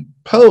 and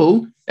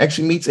Poe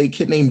actually meets a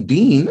kid named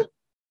Dean, a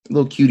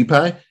little cutie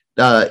pie.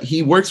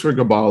 He works for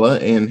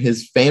Gabala, and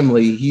his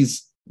family,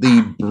 he's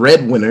the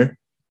breadwinner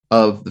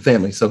of the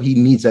family, so he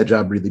needs that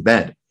job really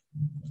bad.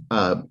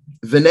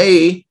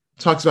 Vinay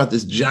talks about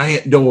this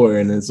giant door,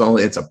 and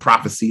it's a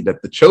prophecy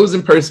that the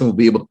chosen person will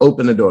be able to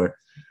open the door.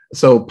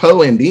 So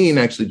Poe and Dean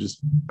actually just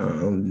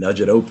nudge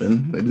it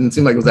open. It didn't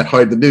seem like it was that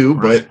hard to do,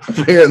 Right. but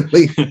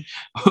apparently.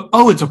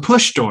 Oh, it's a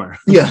push door.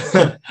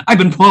 Yeah. I've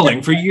been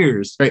pulling for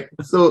years. Right.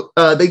 So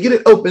they get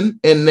it open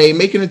and they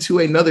make it into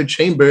another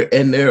chamber,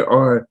 and there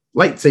are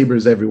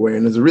lightsabers everywhere.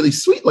 And there's a really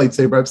sweet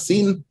lightsaber. I've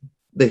seen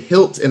the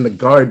hilt and the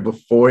guard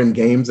before in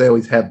games. They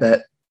always have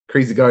that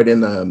crazy guard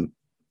in the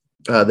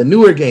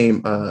newer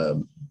game.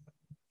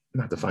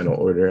 Not the Final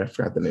Order. I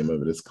forgot the name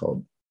of it is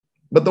called.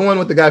 But the one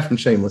with the guy from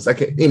Shameless.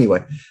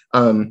 Anyway,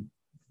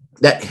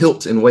 that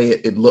hilt and way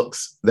it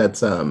looks,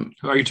 that's Are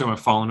you talking about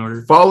Fallen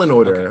Order? Fallen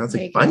Order. Okay. I was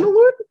like, Final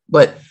Order?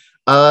 But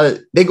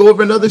they go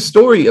over another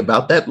story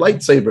about that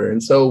lightsaber.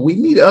 And so we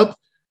meet up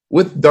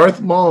with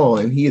Darth Maul,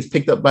 and he is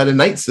picked up by the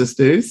Night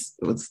Sisters.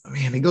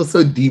 It goes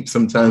so deep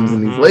sometimes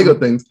in these Lego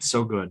things.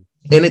 So good.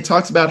 And it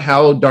talks about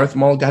how Darth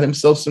Maul got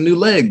himself some new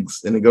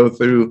legs, and they go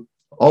through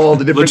all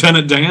the different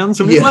Lieutenant Dan,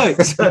 some new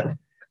legs.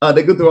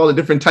 They go through all the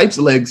different types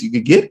of legs you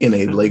could get in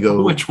a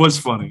Lego Which was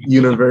funny.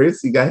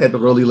 universe. You guy had the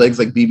rolly legs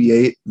like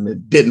BB-8, and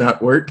it did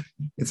not work.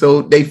 And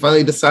so they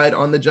finally decide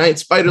on the giant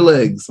spider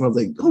legs. And I was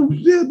like, oh,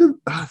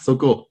 yeah, so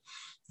cool.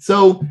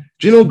 So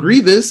General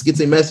Grievous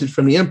gets a message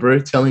from the Emperor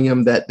telling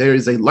him that there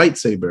is a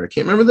lightsaber. I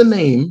can't remember the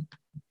name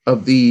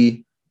of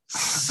the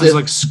It was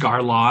like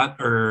Scarlott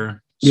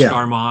or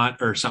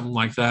Scarmont or something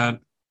like that.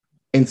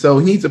 And so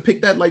he needs to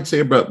pick that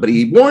lightsaber up, but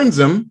he warns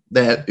him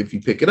that if you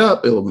pick it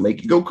up, it'll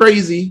make you go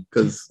crazy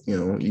because,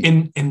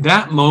 In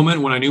that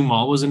moment when I knew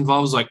Maul was involved,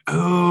 I was like,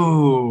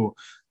 oh,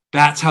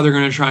 that's how they're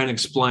going to try and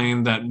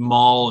explain that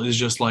Maul is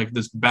just like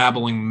this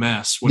babbling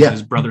mess when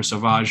his brother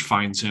Savage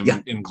finds him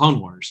in Clone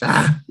Wars.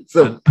 I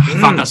thought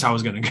that's how it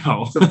was going to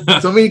go.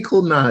 so many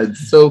cool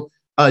nods. So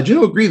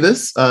General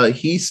Grievous,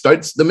 he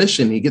starts the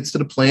mission. He gets to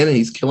the planet, and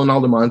he's killing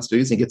all the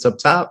monsters. He gets up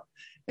top,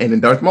 and then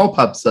Darth Maul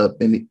pops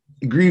up, and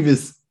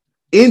Grievous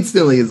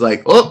instantly is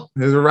like, oh,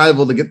 there's a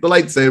rival to get the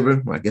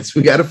lightsaber. Well, I guess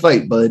we got to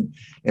fight, bud.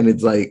 And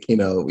it's like,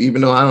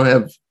 even though I don't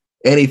have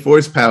any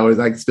force powers,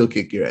 I can still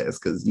kick your ass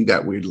because you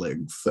got weird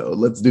legs. So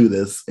let's do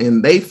this.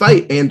 And they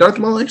fight, and Darth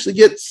Maul actually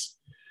gets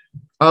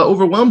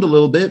overwhelmed a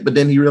little bit, but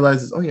then he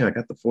realizes, oh yeah, I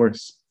got the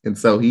force. And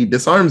so he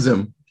disarms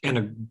him. And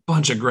a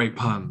bunch of great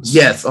puns.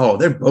 Yes. Oh,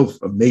 they're both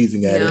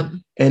amazing at it.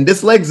 And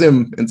dislegs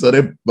him. And so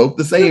they're both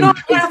the same. You don't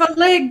have a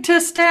leg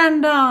to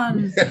stand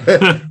on.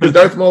 Because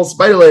Darth Maul's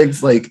spider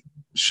legs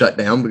shut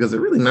down because they're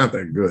really not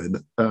that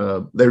good.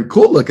 They're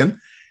cool looking.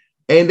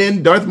 And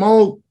then Darth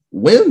Maul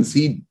wins.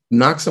 He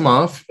knocks him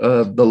off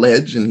the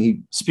ledge, and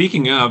he.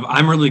 Speaking of,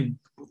 I'm really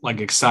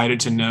excited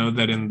to know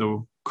that in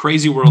the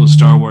crazy world of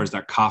Star Wars,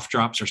 that cough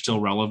drops are still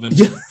relevant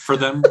for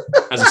them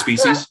as a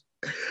species.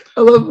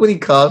 I love when he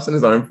coughs and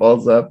his arm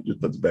falls up, he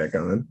just puts it back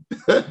on.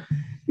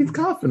 He's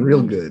coughing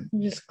real good.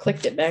 You just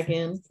clicked it back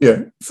in.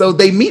 Yeah. So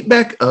they meet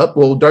back up.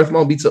 Well, Darth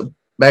Maul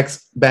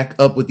back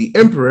up with the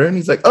Emperor, and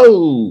he's like,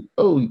 oh,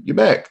 you're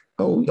back.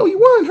 Oh, you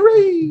won.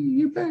 Hooray,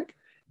 you're back.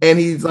 And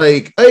he's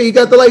like, hey, you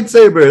got the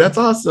lightsaber. That's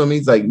awesome.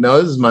 He's like,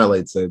 no, this is my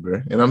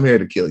lightsaber, and I'm here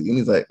to kill you. And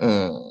he's like,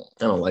 I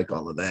don't like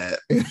all of that.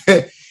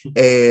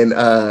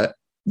 And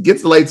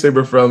gets the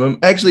lightsaber from him.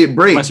 Actually, it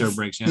breaks. Lightsaber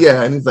breaks,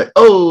 yeah. And he's like,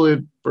 oh,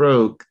 it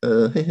broke.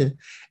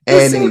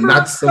 And he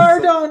knocks him.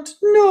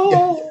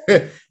 No.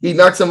 He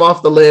knocks him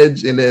off the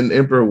ledge, and then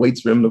Emperor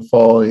waits for him to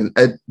fall. And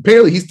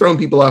apparently, he's thrown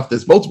people off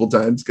this multiple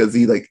times because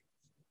he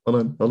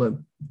hold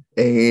on.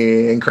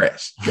 and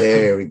crash.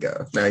 There we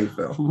go. Now you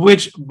fell.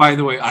 Which, by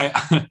the way,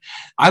 I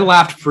I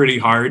laughed pretty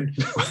hard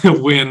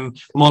when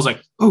Maul's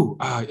like, "Oh,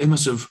 it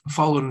must have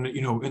fallen,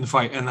 in the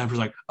fight," and I was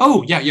like,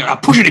 "Oh, yeah,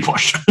 pushity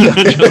push."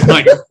 Just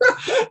like,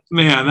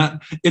 man,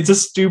 it's a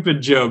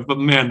stupid joke, but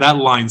man, that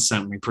line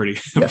sent me pretty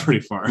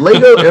far.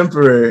 Lego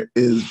Emperor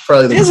is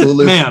probably the Is it?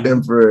 coolest Man.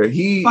 Emperor.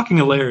 He Fucking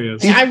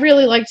hilarious. Yeah, I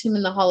really liked him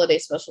in the holiday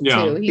special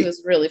Yeah. too. He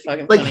was really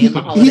fucking like funny in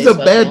the holiday he's a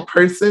special. bad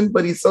person,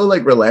 but he's so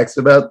like relaxed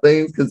about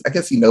things because I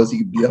guess he knows he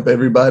can beat up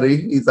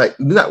everybody. He's like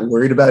not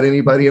worried about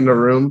anybody in the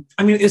room.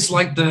 I mean, it's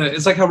like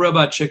how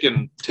Robot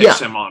Chicken takes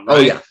him on, right? Oh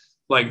yeah.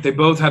 Like they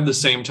both have the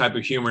same type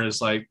of humor.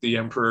 It's like the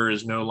Emperor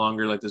is no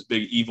longer like this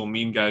big evil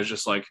mean guy. Is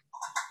just like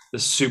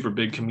this super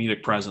big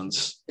comedic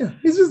presence, Yeah.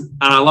 He's just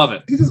and I love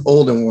it. he's just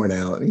old and worn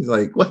out. And he's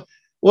like,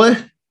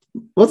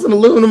 what's an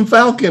aluminum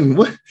falcon?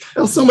 What?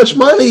 That was so much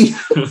money.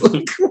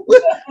 Like,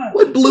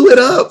 what blew it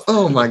up?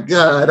 Oh my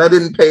god, I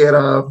didn't pay it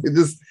off.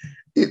 It's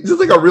just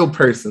like a real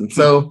person.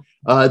 So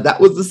that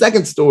was the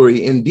second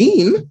story. And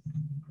Dean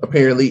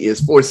apparently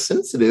is force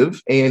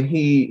sensitive, and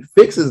he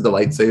fixes the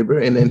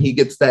lightsaber, and then he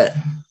gets that.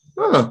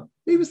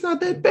 He was not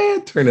that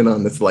bad turning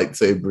on this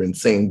lightsaber and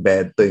saying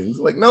bad things.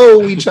 Like, no,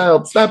 wee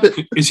child, stop it.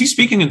 Is he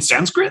speaking in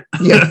Sanskrit?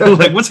 Yeah.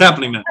 Like what's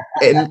happening now?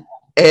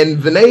 And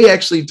Vinay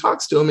actually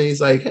talks to him, and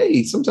he's like,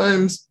 hey,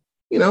 sometimes,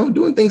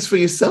 doing things for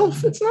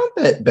yourself, it's not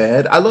that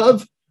bad. I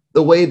love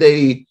the way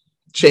they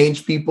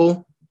change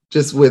people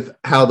just with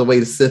how the way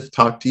the Sith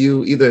talk to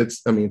you.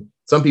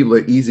 Some people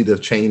are easy to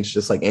change,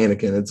 just like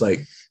Anakin. It's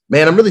like,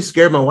 man, I'm really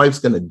scared my wife's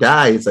going to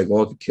die. It's like,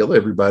 well, if you kill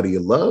everybody you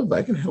love,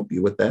 I can help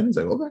you with that. He's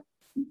like, okay.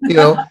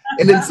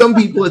 And then some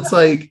people, it's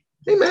like,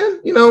 hey, man,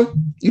 you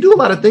do a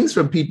lot of things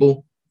for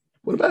people.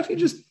 What about if you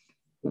just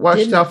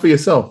watched out for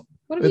yourself?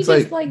 What if It's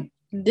he just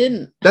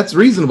didn't? That's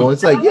reasonable.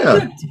 It's like,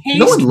 yeah,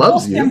 no one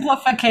loves you.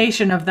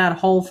 Simplification of that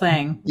whole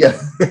thing. Yeah.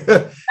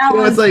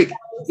 It's like,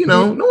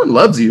 no one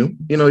loves you.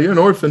 You're an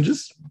orphan.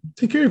 Just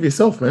take care of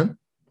yourself, man.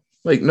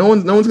 Like no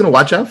one's going to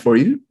watch out for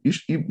you.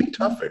 You be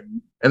tougher.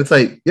 And it's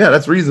like, yeah,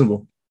 that's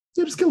reasonable.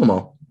 Yeah, just kill them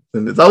all.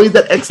 And it's always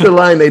that extra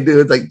line they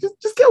do. It's like,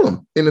 just kill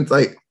them. And it's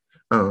like,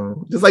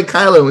 just like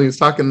Kylo when he was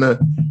talking to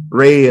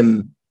Rey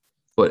in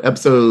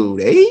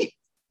episode 8.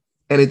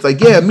 And it's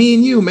like, yeah, me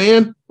and you,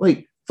 man.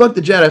 Like, fuck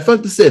the Jedi,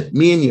 fuck the Sith.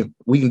 Me and you,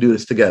 we can do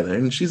this together.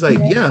 And she's like,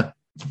 yeah,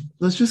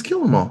 let's just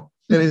kill them all.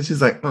 And it's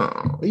just like,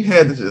 oh, you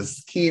had to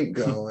just keep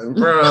going,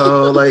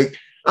 bro. Like,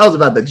 I was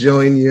about to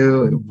join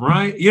you. And,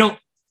 Right?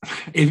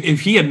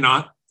 If he had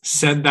not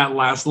said that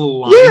last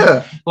little line,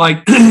 yeah.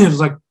 like it was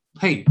like,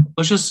 hey,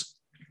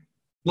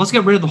 let's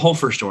get rid of the whole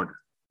First Order.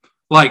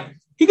 Like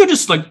he could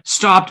just like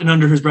stopped and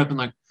under his breath and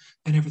like,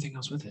 and everything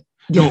else with it.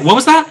 Yeah. What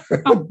was that?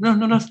 Oh, no,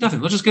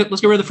 nothing. Let's get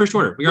rid of the First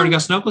Order. We already got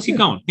Snoke. Let's keep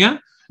going. Yeah.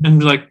 And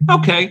be like,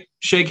 okay,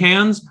 shake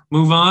hands,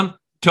 move on.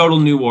 Total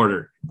new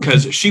order.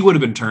 Because she would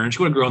have been turned. She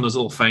would have grown those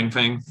little fang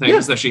things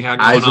that she had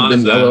going Eyes have on been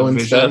as yellow a and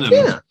vision. stuff.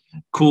 Yeah.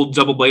 Cool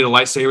double-bladed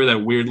lightsaber that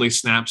weirdly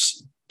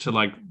snaps to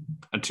like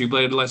a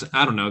two-bladed lightsaber.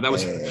 I don't know.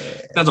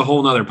 That's a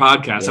whole nother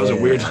podcast. That was a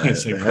weird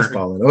lightsaber. That's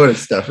Fallen Order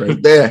stuff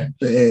right there.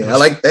 Yeah, I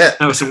like that.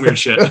 That was some weird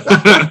shit.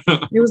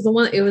 It was the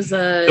one. It was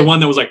the one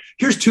that was like,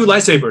 here's two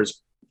lightsabers.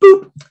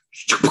 Boop.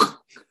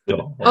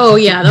 Oh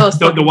yeah, that was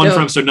The fucking one dope.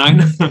 from Episode 9.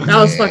 That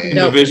was fucking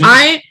dope. Vision.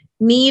 I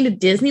need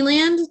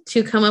Disneyland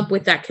to come up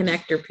with that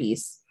connector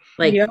piece,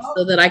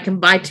 so that I can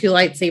buy two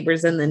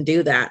lightsabers and then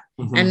do that.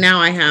 Mhm. And now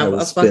I have will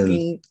a spend-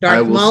 fucking I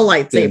Darth will Maul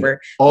spend lightsaber.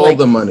 All Like,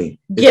 the money.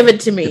 Give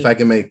it to me. If I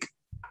can make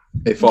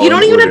a You Fallen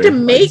don't even have to Order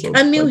make lightsaber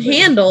a new like that.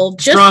 handle.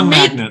 Strong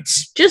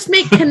magnets. Just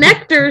make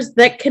connectors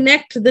that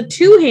connect the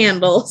two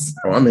handles.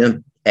 Oh, I'm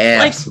in.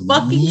 Like,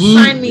 fucking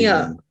sign me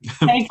up.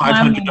 Take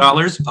my money.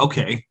 $500.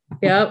 Okay.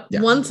 Yep.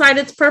 Yeah. One side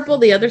it's purple,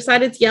 the other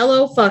side it's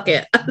yellow. Fuck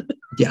it.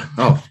 Yeah.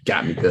 Oh,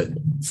 got me good.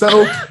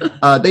 So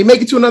they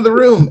make it to another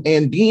room,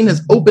 and Dean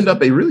has opened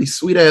up a really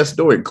sweet ass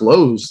door. It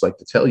glows like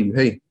to tell you,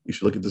 hey, you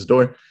should look at this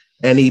door.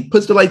 And he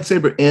puts the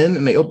lightsaber in,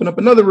 and they open up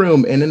another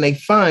room, and then they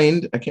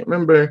find, I can't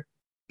remember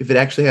if it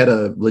actually had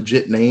a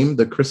legit name,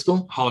 the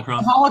crystal.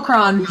 Holocron.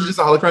 Holocron. Was it just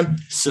a holocron?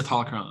 Sith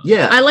Holocron.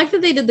 Yeah. I like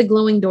that they did the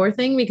glowing door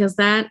thing because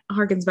that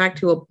harkens back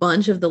to a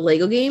bunch of the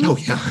Lego games. Oh,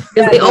 yeah.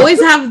 Because they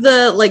always have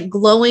the like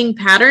glowing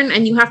pattern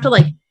and you have to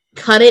like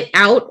cut it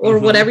out or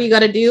Mhm. whatever you got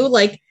to do.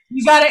 Like,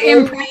 You got to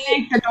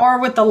impregnate the door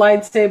with the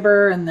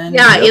lightsaber, and then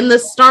yeah, in the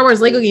Star Wars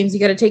Lego games, you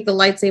got to take the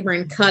lightsaber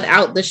and cut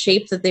out the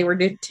shape that they were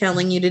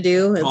telling you to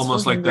do. It's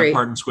Almost like fucking that great.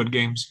 part in Squid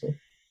Games.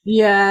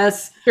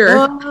 Yes.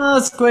 Sure. Oh,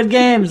 Squid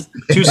Games.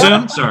 Too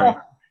soon? Sorry.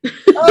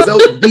 So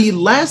the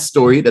last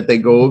story that they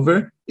go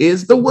over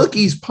is the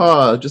Wookiee's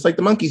paw, just like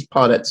the monkey's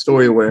paw, that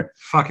story where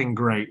Fucking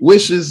great.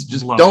 wishes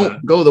just Love don't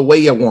that. go the way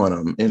you want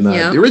them. And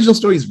Yeah. the original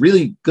story is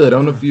really good. I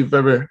don't know if you've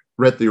ever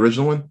read the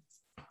original one.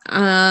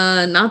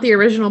 Not the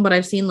original, but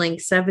I've seen like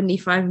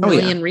 75 Oh,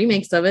 yeah. million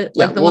remakes of it,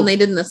 Yeah, like the well- one they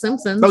did in The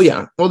Simpsons. Oh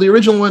yeah. Well, the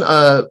original one,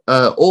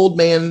 old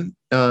man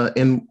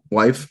and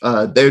wife,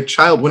 their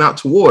child went out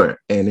to war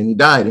and then he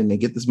died, and they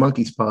get this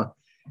monkey's paw,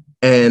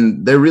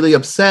 and they're really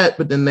upset.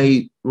 But then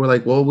they were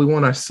like, "Well, we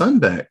want our son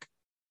back,"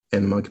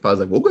 and the monkey paw's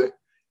like, "Okay,"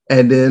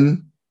 and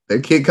then the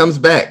kid comes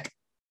back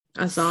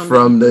A zombie.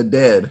 from the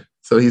dead.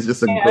 So he's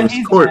just a ghost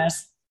he's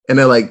corpse. And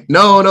they're like,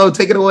 no,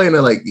 take it away. And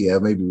they're like, yeah,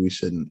 maybe we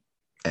shouldn't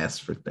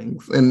ask for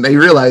things. And they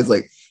realize,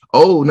 like,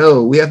 oh,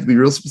 no, we have to be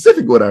real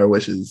specific with our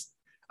wishes.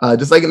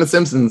 Just like in The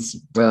Simpsons,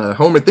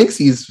 Homer thinks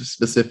he's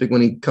specific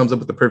when he comes up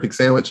with the perfect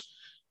sandwich,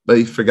 but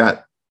he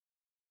forgot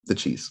the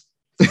cheese.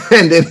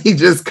 And then he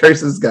just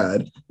curses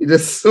God. He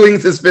just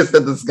swings his fist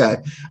at the sky.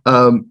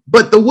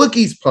 But the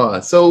Wookiees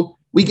pause. So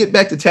we get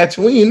back to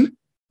Tatooine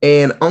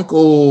and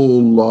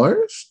Uncle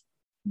Lars?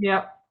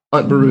 Yep.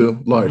 Aunt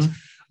Beru, Lars.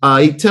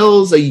 He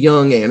tells a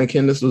young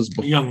Anakin, this was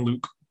before, Young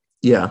Luke.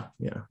 Yeah,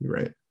 you're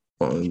right.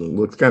 Well, it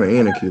looks kind of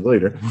Anakin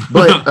later.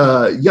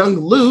 But young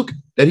Luke,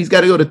 that he's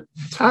got to go to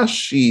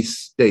Tashi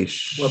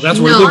Station. Well, that's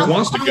where No. Luke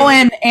wants to go. Oh,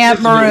 and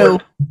Aunt Doesn't Maru.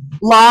 work.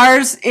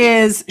 Lars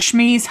is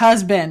Shmi's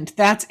husband.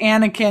 That's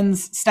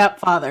Anakin's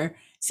stepfather.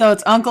 So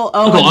it's Uncle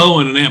Owen. Uncle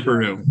Owen and Aunt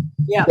Beru.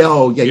 Yeah.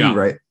 Oh, yeah, Yeah. you're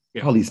right.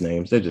 Yeah. All these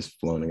names, they're just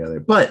flowing together.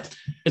 But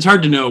It's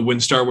hard to know when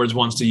Star Wars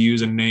wants to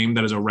use a name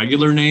that is a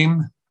regular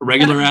name, a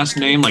regular ass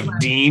name like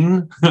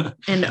Dean,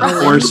 And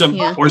or Owen, some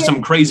yeah. or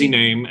some crazy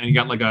name, and you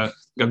got like a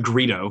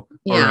Greedo or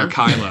Yeah. a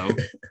Kylo.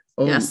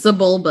 oh, Yeah,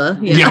 Sebulba.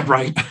 Yeah, Yeah.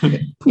 right.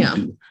 Yeah.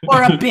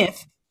 Or a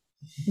Biff.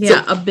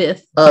 Yeah, a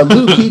Biff.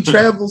 Luke, he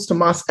travels to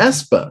Mos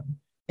Espa.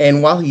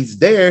 And while he's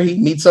there, he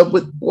meets up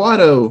with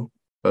Watto,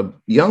 a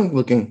young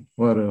looking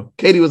Watto.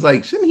 Katie was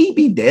like, shouldn't he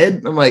be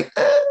dead? I'm like,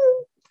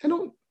 I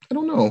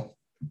don't know.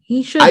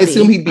 He should I be.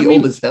 assume he'd be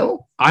old as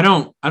hell. I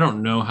don't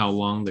know how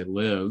long they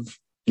live.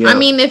 Yeah. I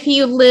mean, if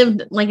he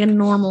lived like a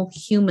normal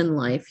human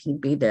life,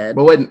 he'd be dead.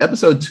 But in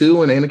episode 2,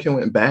 when Anakin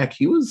went back,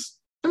 he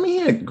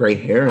had gray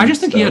hair. I and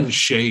just think he stuff. hadn't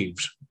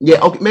shaved.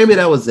 Yeah, okay, maybe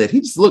that was it. He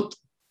just looked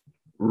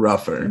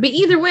rougher. But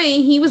either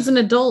way, he was an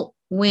adult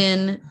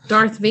when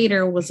Darth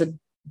Vader was a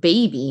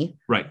baby.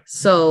 Right.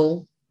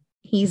 So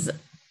he's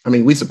I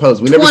mean, we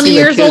suppose we never 20 seen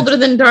a years kid. older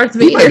than Darth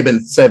He might have Vader.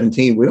 been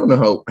 17. We don't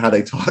know how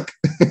they talk.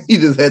 He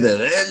just had that.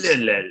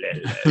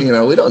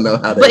 We don't know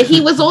how they. But he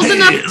was old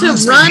enough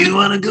to run.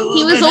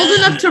 He was old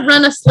enough to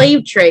run a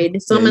slave trade.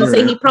 So I'm Yeah, going to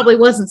you're say he probably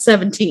wasn't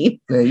 17.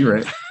 Yeah, you're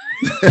right.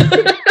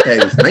 Yeah, he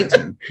was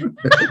 19.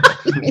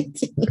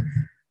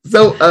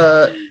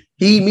 So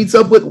he meets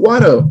up with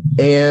Watto,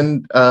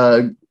 and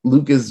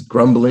Luke is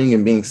grumbling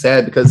and being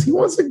sad because he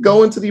wants to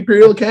go into the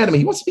Imperial Academy.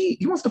 He wants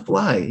to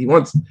fly. He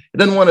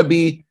doesn't want to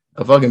be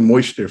a fucking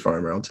moisture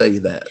farmer. I'll tell you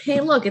that. Hey,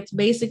 look, it's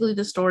basically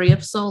the story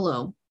of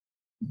Solo.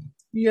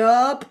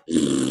 Yup.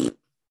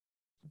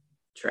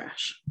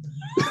 Trash.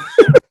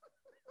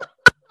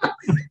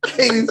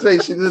 Katie's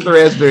face, she just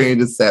raspberry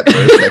and just sat for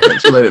a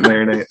second. She let it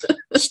marinate.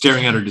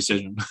 Staring at her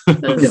decision.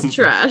 This is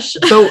trash.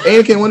 So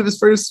Anakin, one of his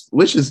first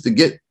wishes to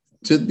get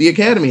to the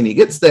academy, and he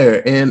gets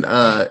there, and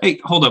Hey,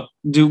 hold up.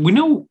 Do we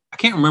know? I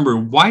can't remember.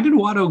 Why did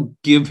Watto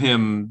give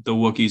him the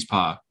Wookiee's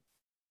paw?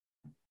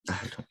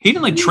 He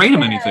didn't trade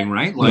him anything,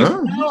 right?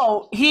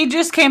 No, he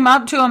just came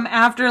up to him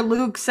after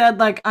Luke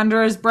said,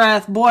 under his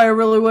breath, "Boy, I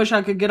really wish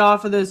I could get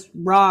off of this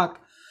rock."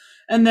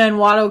 And then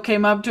Watto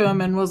came up to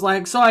him and was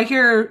like, "So I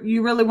hear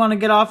you really want to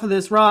get off of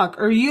this rock,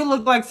 or you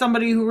look like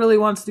somebody who really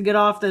wants to get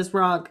off this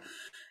rock."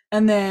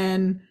 And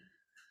then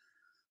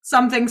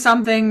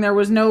something. There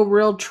was no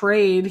real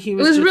trade. It It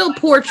was real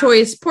poor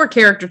choice, poor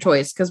character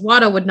choice, because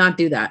Watto would not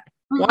do that.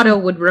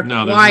 Watto would No, there's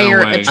no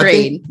require way. a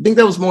trade. I think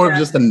that was more of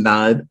just a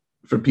nod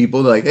for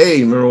people, like, "Hey,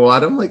 you remember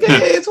Watto?" I'm like, "Hey,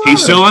 it's Watto."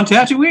 He's still on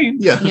Tatooine.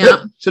 Yeah.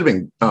 Yeah. Should have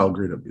been. Oh,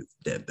 Greedo is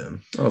dead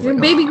then. I was like,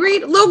 Baby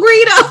Greedo, little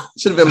Greedo,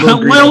 should have been Lil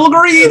Greedo. Lil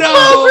Greedo.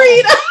 little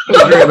Greedo.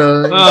 Lil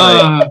Greedo.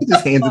 Uh, He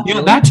just hands it to You know,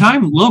 him. that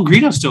time, Lil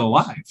Greedo's still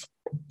alive.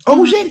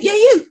 Oh shit! Yeah,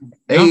 yeah.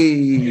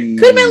 Hey.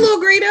 Could have been little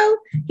Greedo.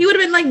 He would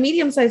have been like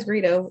medium-sized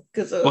Greedo.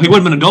 Because Well, he would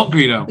have been adult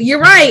Greedo. you're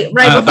right.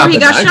 Right Uh, before he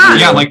got about the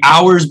shot. Yeah,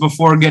 hours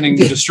before getting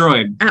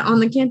destroyed. On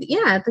the cantina.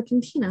 Yeah, at the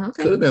cantina.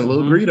 Okay. Could have been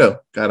Lil Greedo.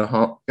 Got a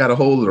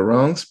hold of the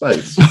wrong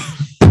spice.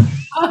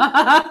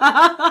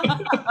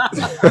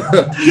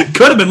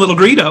 Could have been Little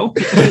Greedo.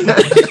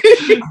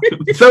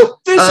 So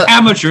This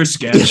amateur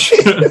sketch.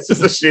 it's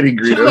just a shitty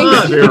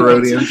Greedo. It's a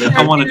Rhodian thing.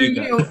 I want to do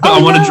that. You.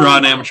 I want to no. draw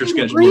an amateur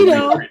sketch. of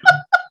Greedo.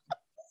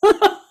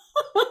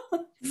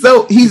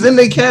 So he's in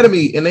the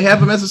academy, and they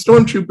have him as a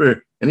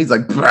stormtrooper, and he's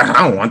like,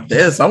 "I don't want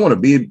this. I want to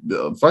be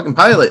a fucking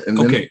pilot." And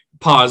then, Okay,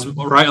 pause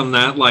right on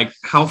that.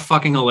 How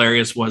fucking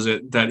hilarious was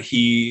it that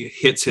he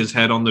hits his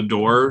head on the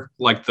door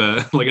like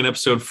in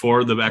episode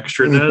 4 the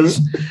extra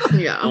does?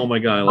 Yeah. Oh my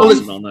god, I Oh,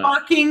 listened on that.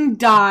 Fucking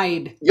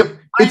died. yep,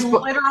 I it's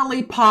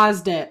literally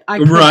paused it. I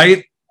couldn't.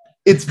 Right?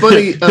 it's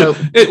funny.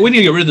 We need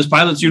to get rid of this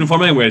pilot's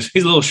uniform anyways.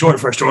 He's a little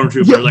short for a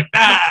stormtrooper. Yeah. Like,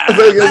 That's what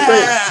I was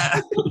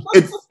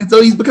gonna say.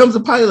 So he becomes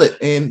a pilot,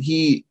 and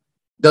he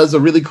does a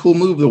really cool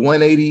move, the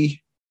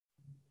 180.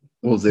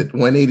 What was it?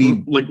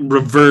 180. like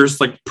reverse,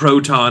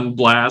 proton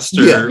blast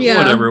or Yeah.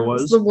 whatever it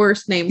It's was. the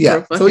worst name for Yeah.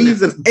 a fucking So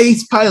he's an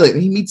ace pilot,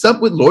 and he meets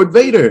up with Lord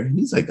Vader, and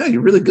he's like, "Oh,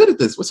 you're really good at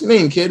this. What's your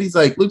name, kid?" He's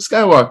like, "Luke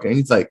Skywalker," and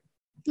he's like,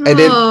 and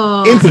then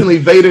Oh. instantly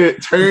Vader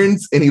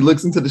turns and he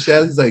looks into the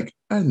shadows. He's like,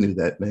 "I knew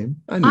that name.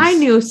 I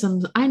knew a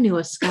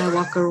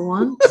Skywalker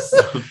once.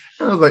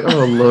 I was like,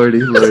 "Oh lordy,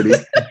 lordy."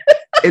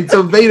 And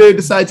so Vader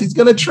decides he's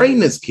gonna train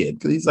this kid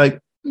because he's like,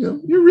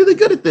 you're really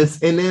good at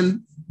this. And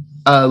then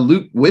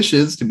Luke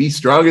wishes to be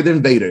stronger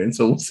than Vader, and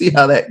so we'll see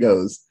how that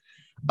goes.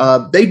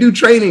 They do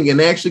training, and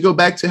they actually go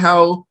back to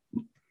how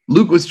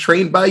Luke was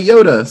trained by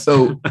Yoda.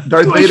 So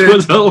Darth Vader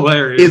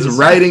is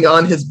riding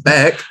on his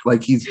back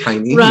like he's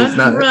tiny.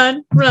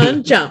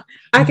 Run, jump.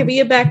 I could be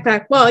a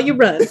backpack while you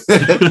run.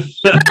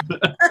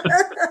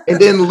 And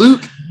then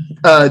Luke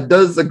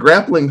does a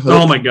grappling hook.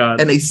 Oh my god!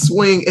 And they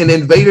swing, and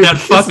then Vader that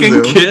fucking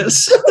him.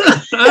 kiss.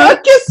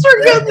 Kiss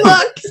for good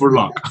luck. For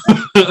luck.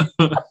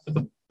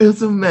 It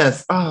was a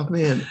mess. Oh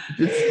man.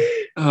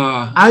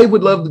 I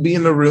would love to be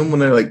in the room when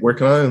they're like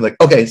working on it. Like,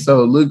 okay,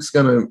 so Luke's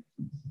gonna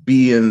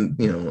be in,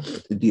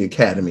 the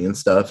academy and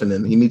stuff, and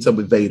then he meets up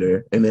with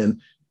Vader, and then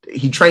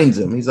he trains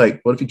him. He's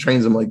like, what if he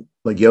trains him like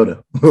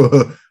Yoda?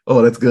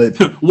 Oh, that's good.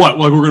 What?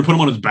 Like we're gonna put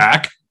him on his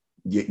back?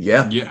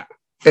 Yeah.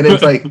 And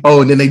it's like,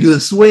 and then they do the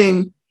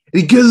swing,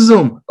 and he kisses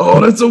him.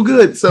 Oh, that's so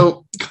good.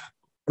 So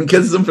he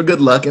kisses him for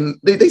good luck, and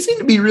they seem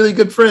to be really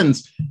good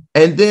friends.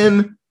 And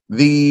then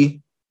the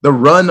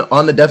run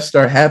on the Death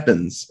Star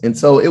happens, and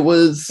so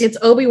it's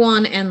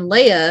Obi-Wan and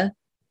Leia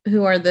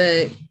who are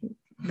the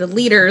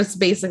leaders,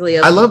 basically.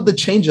 I love the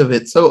change of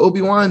it. So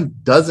Obi-Wan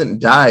doesn't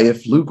die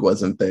if Luke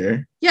wasn't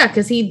there. Yeah,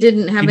 because he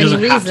didn't have any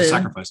reason. Have to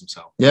sacrifice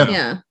himself.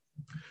 Yeah.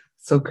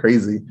 So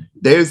crazy.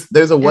 There's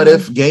a what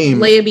if game.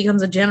 Leia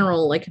becomes a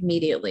general like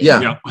immediately.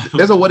 Yeah.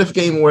 There's a what if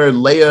game where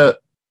Leia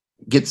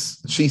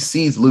she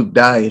sees Luke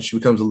die and she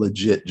becomes a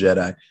legit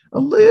Jedi. A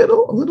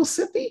little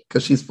sippy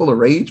because she's full of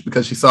rage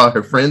because she saw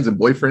her friends and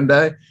boyfriend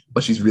die,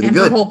 but she's really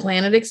good. Her whole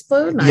planet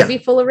explode, and I'd be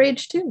full of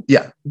rage too.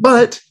 Yeah,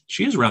 but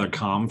she is rather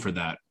calm for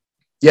that.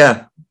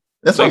 Yeah,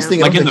 that's what I was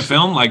thinking. Like in the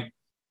film, like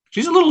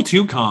she's a little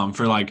too calm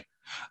for like,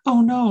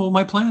 oh no,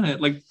 my planet,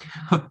 like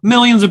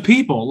millions of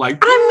people. Like,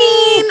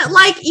 I mean,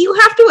 like you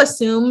have to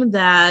assume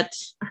that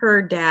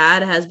her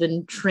dad has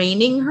been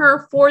training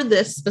her for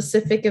this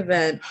specific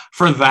event.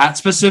 For that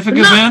specific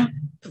event?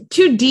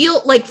 To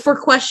deal, like, for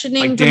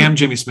questioning. Like, damn,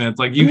 Jimmy Smith,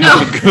 like you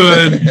have a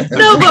good.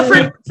 No,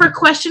 but for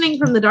questioning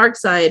from the dark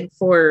side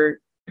for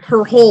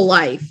her whole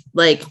life,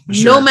 like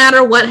no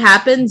matter what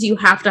happens, you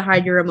have to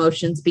hide your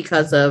emotions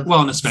because of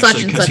and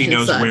especially because he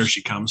knows where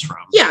she comes from.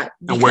 Yeah,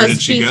 and where did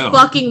she she's go?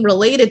 Fucking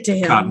related to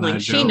him, Cotton like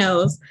she Joe.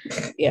 knows.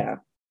 Yeah,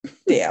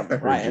 damn,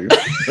 Ryan.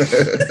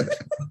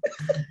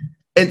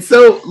 And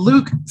so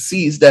Luke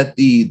sees that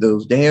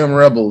those damn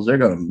rebels, they're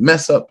gonna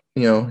mess up,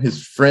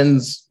 his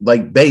friend's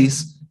like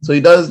base. So he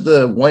does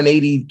the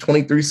 180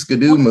 23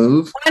 skidoo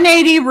move.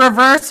 180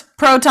 reverse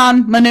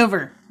proton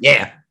maneuver.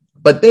 Yeah.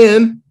 But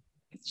then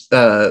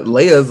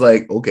Leia's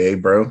like, okay,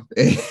 bro,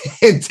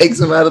 and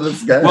takes him out of the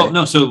sky. Well,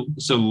 no, so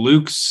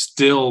Luke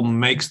still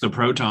makes the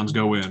protons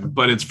go in,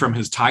 but it's from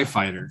his TIE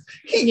fighter.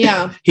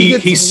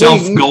 He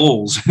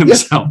self-goals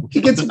himself. Yeah, he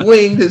gets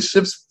winged, his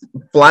ship's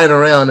flying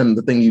around, and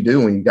the thing you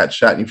do when you got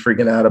shot and you're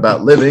freaking out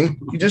about living,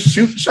 you just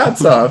shoot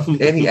shots off,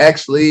 and he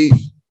actually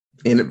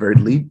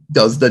inadvertently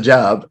does the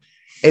job.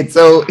 And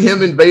so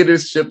him and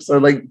Vader's ships are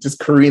like just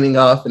careening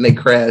off, and they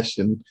crash,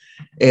 and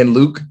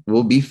Luke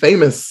will be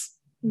famous.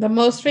 The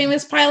most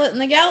famous pilot in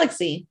the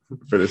galaxy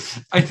for this.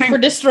 I think for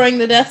destroying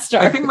the Death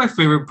Star. I think my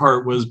favorite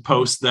part was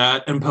post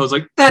that and Poe's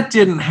like, that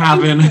didn't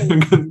happen.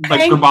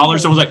 Like for Baller,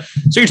 someone's like,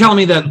 so you're telling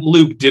me that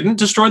Luke didn't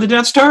destroy the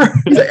Death Star?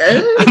 And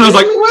I was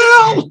like,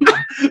 well,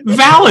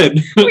 valid.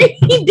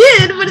 He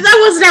did, but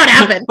that wasn't how it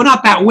happened. But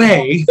not that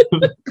way.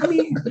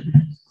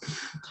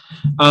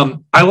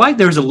 I like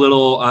there's a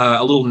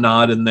little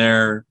nod in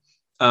there.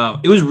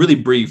 It was really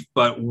brief,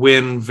 but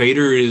when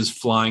Vader is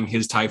flying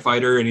his TIE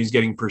fighter and he's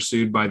getting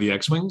pursued by the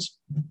X-Wings,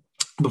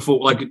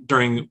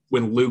 during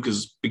when Luke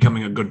is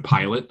becoming a good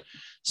pilot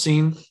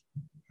scene,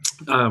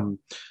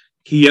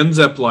 he ends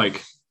up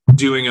like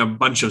doing a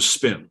bunch of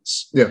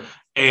spins. Yeah.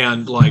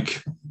 And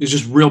like it's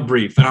just real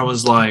brief. And I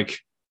was like,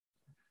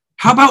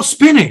 how about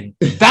spinning?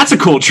 That's a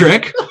cool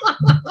trick.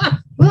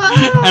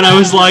 And I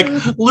was like,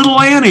 little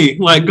Annie,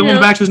 like going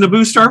back to his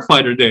Naboo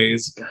Starfighter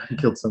days. God, he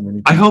killed so many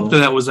people. I hope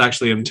that was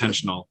actually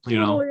intentional, Oh.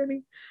 Little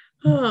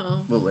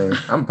Annie.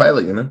 I'm a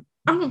pilot,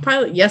 I'm a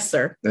pilot. Yes,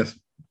 sir. Yes.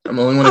 I'm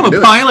the only one I'm that can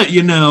a do pilot,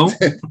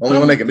 Only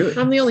one that can do it.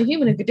 I'm the only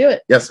human who could do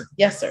it. Yes, sir.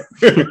 Yes, sir.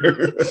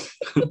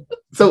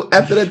 So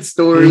after that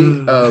story,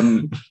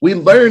 we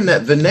learn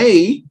that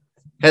Vinay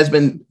has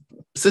been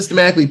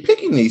systematically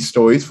picking these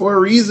stories for a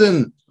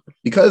reason.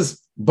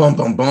 Because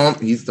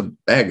he's the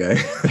bad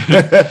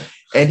guy.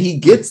 And he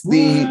gets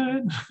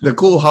the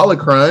cool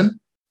holocron,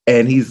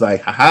 and he's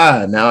like,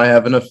 haha, now I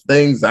have enough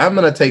things. I'm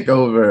going to take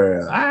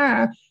over.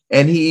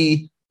 And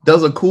he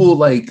does a cool,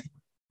 like,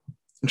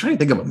 I'm trying to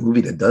think of a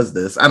movie that does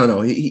this. I don't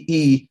know.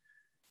 He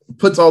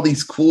puts all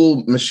these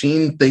cool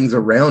machine things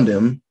around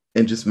him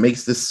and just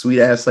makes this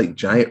sweet ass, like,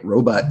 giant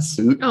robot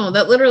suit. Oh,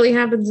 that literally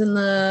happens in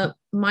the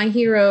My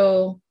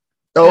Hero.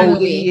 Oh,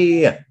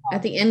 yeah.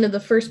 At the end of the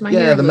first My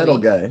Hero. Yeah, the metal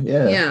movie. guy.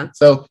 Yeah.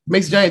 So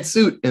makes a giant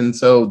suit. And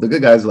so the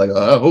good guys are like,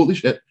 oh, holy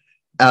shit.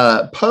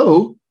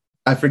 Poe,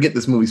 I forget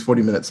this movie's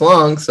 40 minutes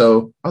long.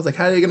 So I was like,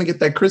 how are they going to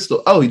get that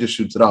crystal? Oh, he just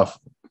shoots it off.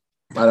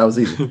 Oh, that was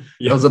easy.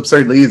 Yeah. That was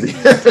absurdly easy.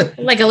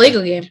 Like a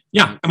Lego game.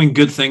 Yeah, I mean,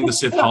 good thing the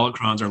Sith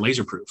holocrons are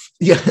laser proof.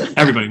 Yeah.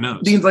 Everybody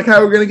knows. Dean's like,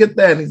 how are we gonna get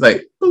that? And he's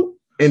like, boop,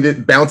 and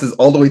it bounces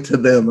all the way to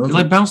them. I It was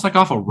like like, bounced like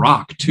off a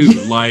rock too.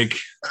 Like,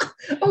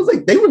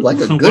 they were like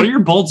a what are good your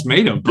bolts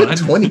made of, good bud?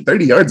 20,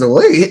 30 yards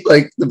away.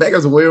 Like the bad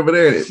guys were way over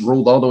there and it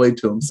rolled all the way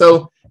to him.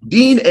 So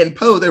Dean and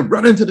Poe, they're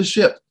running to the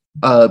ship.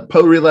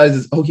 Poe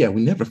realizes, oh yeah,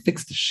 we never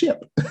fixed the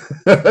ship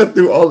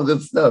through all of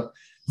this stuff.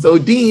 So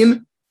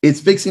Dean is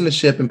fixing the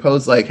ship and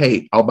Poe's like,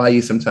 hey, I'll buy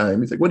you some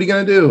time. He's like, what are you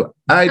gonna do?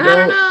 I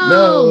don't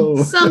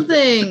know.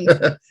 Something.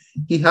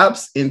 He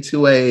hops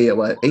into a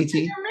what, AT?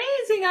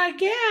 Amazing, I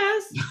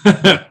guess.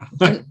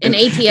 An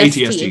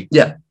ATST.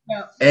 Yeah.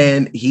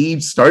 And he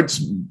starts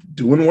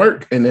doing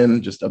work, and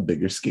then just a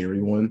bigger,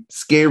 scarier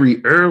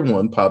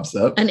one pops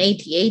up. An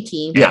AT-AT.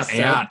 Yes.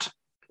 Yeah.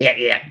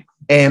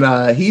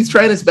 And he's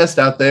trying his best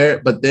out there,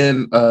 but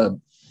then the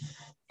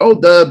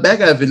bad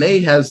guy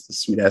Vinay has the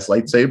sweet ass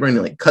lightsaber, and he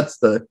like cuts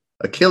the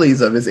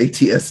Achilles of his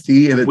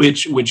ATST, and it's,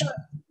 Which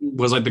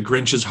was like the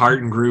Grinch's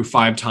heart and grew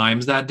 5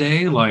 times that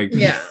day. Like,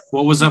 Yeah.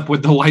 what was up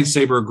with the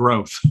lightsaber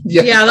growth?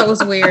 Yeah, that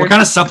was weird. What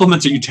kind of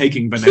supplements are you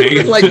taking,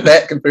 Benet? like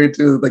that compared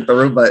to like the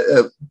robot.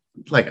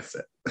 Like I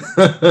said,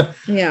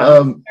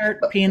 Yeah.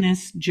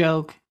 Penis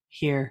joke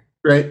here.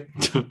 right.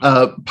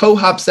 Poe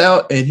hops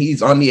out, and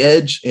he's on the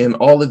edge, and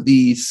all of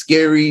these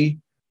scary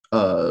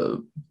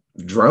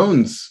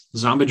drones.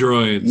 Zombie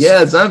droids.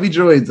 Yeah, zombie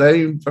droids.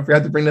 I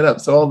forgot to bring that up.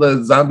 So all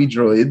the zombie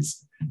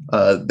droids,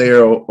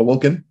 they're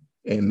awoken,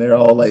 and they're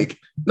all like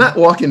not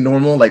walking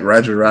normal like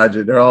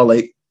Roger. They're all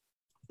like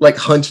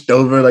hunched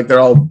over, like they're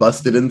all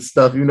busted and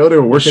stuff. You know, they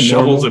were working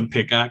Shovels normal. and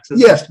pickaxes.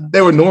 Yeah,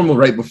 they were normal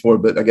right before,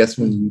 but I guess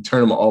when you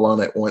turn them all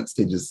on at once,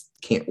 they just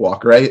can't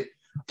walk right.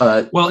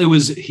 Well, he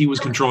was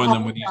controlling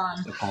them with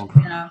the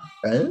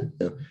holocron.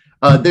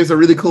 Yeah. There's a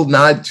really cool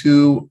nod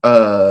to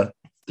The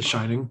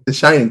Shining. The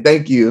Shining.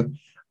 Thank you.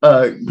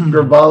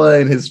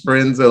 Gurvala and his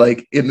friends are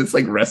like in this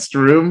like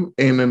restroom,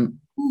 and then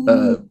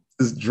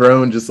this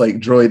droid just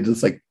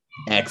like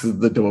axes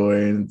the door,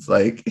 and it's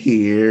like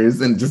here's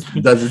and just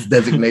does his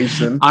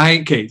designation.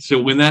 So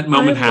when that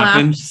moment I laughed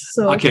happened,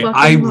 so I fucking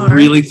hard.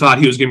 really thought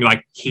he was gonna be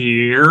like,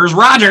 here's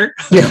Roger.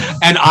 Yeah.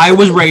 And I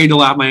was ready to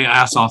laugh my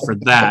ass off for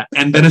that.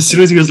 And then as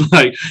soon as he was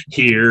like,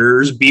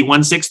 here's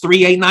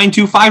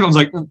B1638925, I was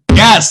like,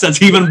 yes,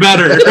 that's even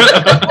better.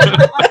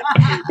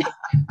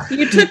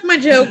 You took my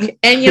joke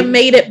and you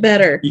made it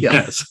better.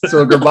 Yes.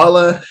 So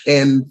Gurvala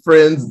and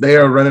friends, they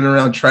are running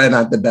around trying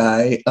not to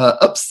die,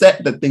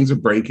 upset that things are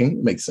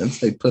breaking. Makes sense.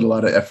 They put a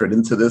lot of effort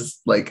into this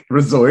like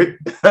resort.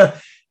 And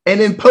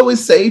then Poe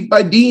is saved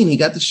by Dean. He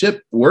got the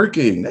ship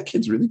working. That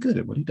kid's really good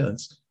at what he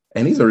does.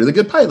 And he's a really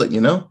good pilot,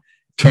 you know?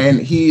 And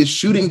he is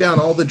shooting down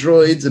all the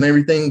droids and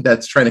everything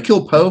that's trying to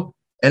kill Poe.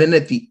 And then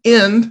at the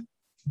end,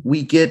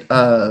 we get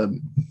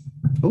I'm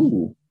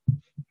trying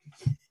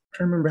to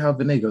remember how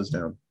Vinay goes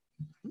down.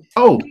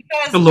 Oh,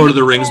 The Lord of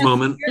the Rings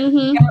moment.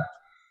 Mhm.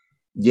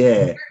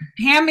 yeah.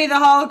 Hand me the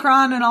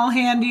holocron and I'll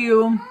hand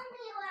you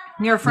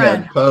your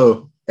friend. Yeah,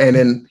 Poe. And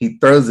then he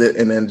throws it,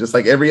 and then just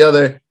like every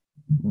other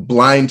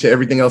blind to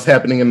everything else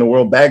happening in the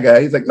world bad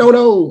guy, he's like,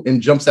 no, and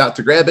jumps out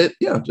to grab it.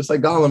 Yeah, just like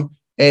Gollum,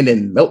 and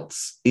then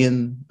melts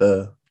in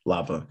the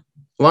lava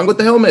along with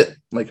the helmet.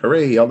 Like,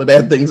 hooray, all the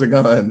bad things are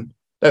gone.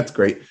 That's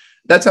great.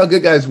 That's how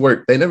good guys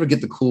work. They never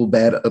get the cool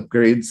bad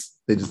upgrades.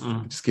 They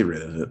just get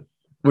rid of it.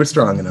 We're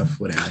strong enough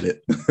without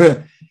it.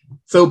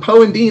 So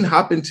Poe and Dean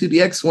hop into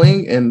the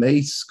X-Wing and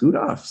they scoot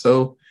off.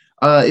 So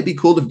it'd be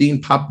cool if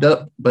Dean popped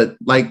up, but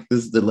like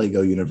this is the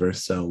Lego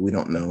universe, so we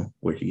don't know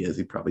where he is.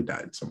 He probably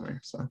died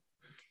somewhere. So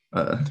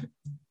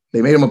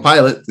they made him a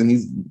pilot, and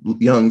he's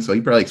young, so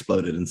he probably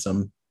exploded in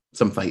some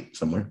fight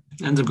somewhere.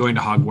 Ends up going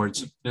to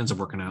Hogwarts. Ends up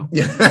working out.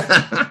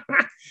 Yeah.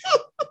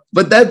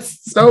 But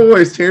that's Star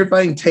Wars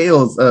Terrifying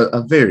Tales,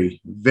 a very,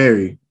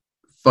 very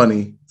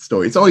funny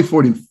story. It's only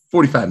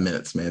 45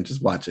 minutes, man.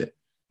 Just watch it.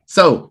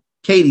 So,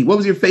 Katie, what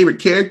was your favorite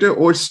character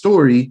or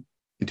story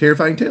in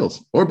Terrifying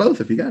Tales? Or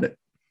both, if you got it.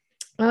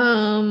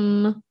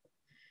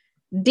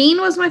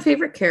 Dean was my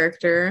favorite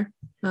character.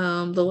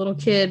 The little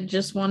kid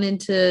just wanted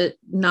to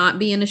not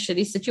be in a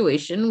shitty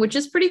situation, which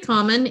is pretty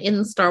common in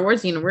the Star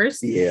Wars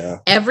universe. Yeah.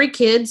 Every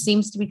kid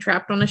seems to be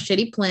trapped on a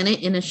shitty planet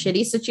in a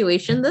shitty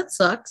situation that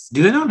sucks.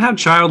 Do they not have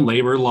child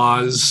labor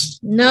laws?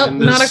 Nope, in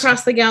not this?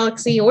 across the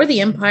galaxy or the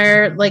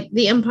Empire. Like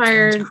the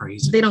Empire, That's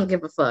crazy. they don't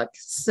give a fuck.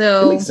 That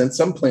So makes sense.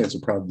 Some planets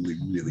are probably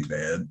really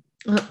bad.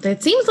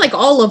 it seems like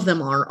all of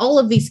them are. All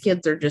of these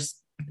kids are just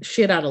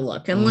shit out of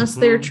luck. Unless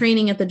they're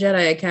training at the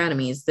Jedi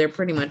academies, they're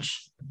pretty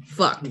much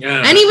fucked.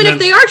 Yeah. And even And if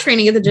they are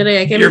training at the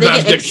Jedi Academy, you're they about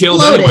to get get killed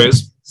exploded.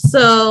 anyways.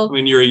 So I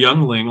mean, you're a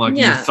youngling. Like,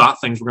 Yeah. you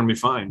thought things were going to be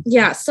fine.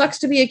 yeah, sucks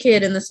to be a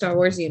kid in the Star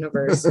Wars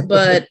universe.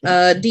 But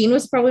Dean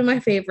was probably my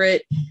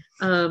favorite.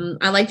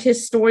 I liked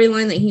his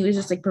storyline that he was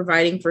just like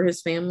providing for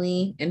his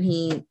family, and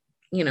he,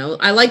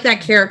 I like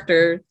that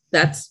character.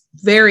 That's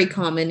very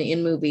common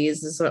in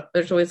movies.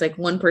 There's always like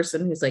one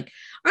person who's like,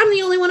 I'm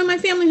the only one in my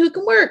family who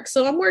can work,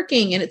 so I'm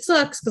working, and it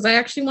sucks because I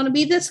actually want to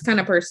be this kind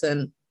of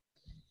person.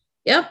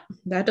 Yep,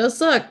 that does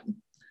suck.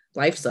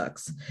 life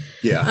sucks.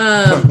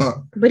 Yeah.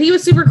 But he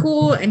was super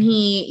cool, and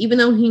even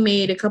though he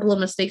made a couple of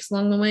mistakes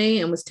along the way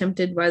and was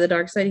tempted by the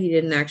dark side, he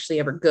didn't actually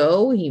ever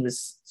go. He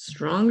was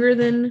stronger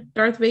than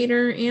Darth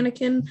Vader,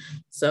 Anakin.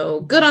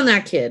 So good on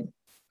that kid.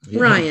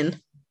 Yeah.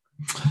 Ryan.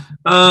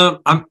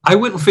 I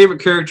went with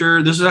favorite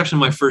character. This is actually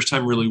my first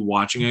time really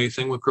watching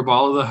anything with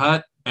Graballa the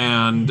Hutt,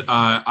 and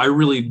I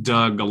really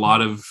dug a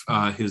lot of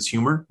his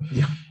humor.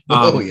 Yeah.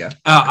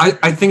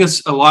 I think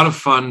it's a lot of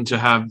fun to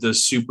have the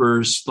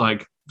super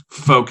like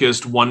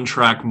focused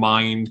one-track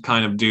mind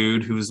kind of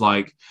dude who's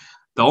like,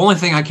 the only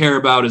thing I care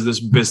about is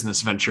this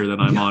business venture that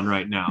I'm on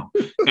right now.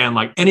 And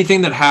like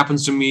anything that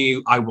happens to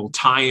me, I will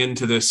tie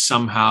into this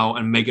somehow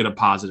and make it a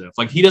positive.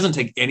 Like he doesn't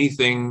take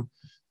anything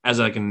as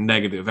like a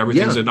negative.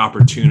 Everything's an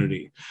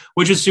opportunity,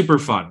 which is super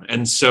fun.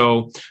 And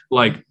so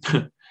like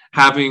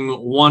having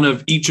one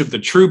of each of the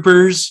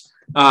troopers,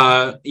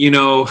 I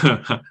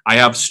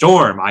have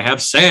storm, I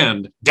have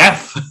sand,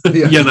 death,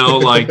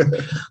 like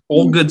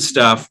all good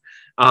stuff.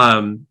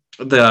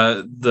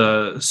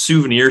 The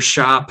souvenir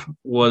shop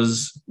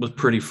was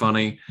pretty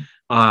funny.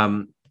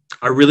 I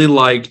really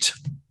liked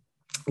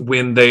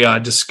when they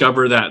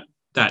discover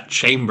that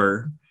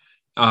chamber,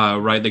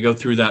 right? They go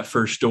through that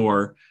first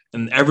door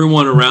and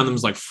everyone around them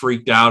is like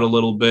freaked out a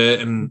little bit.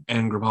 And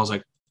Graballa's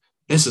like,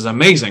 this is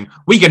amazing.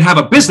 We can have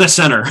a business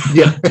center.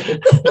 Yeah.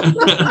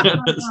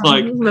 It's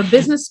like a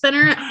business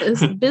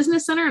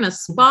center and a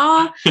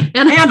spa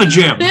and a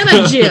gym. And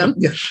a gym.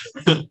 Yeah.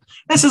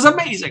 This is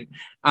amazing.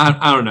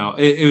 I don't know.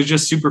 It was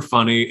just super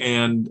funny.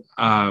 And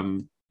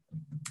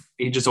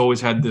he just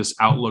always had this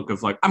outlook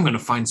of like, I'm going to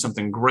find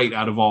something great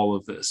out of all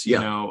of this, you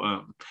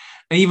know?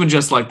 And even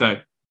just like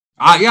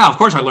of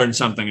course I learned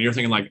something. And you're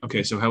thinking like,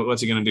 okay, so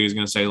what's he going to do? He's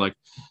going to say like,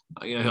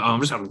 I'm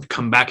just going to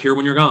come back here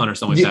when you're gone or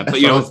something like that.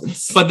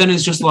 But, but then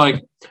it's just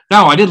like,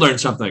 no, I did learn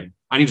something.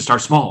 I need to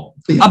start small.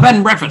 A bed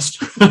and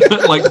breakfast.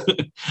 Like,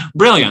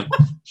 brilliant.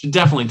 Should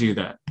definitely do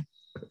that.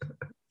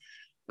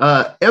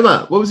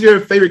 Emma, what was your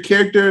favorite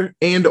character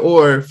and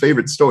or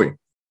favorite story?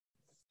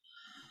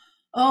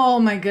 Oh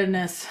my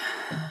goodness.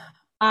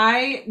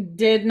 I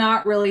did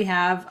not really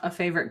have a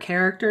favorite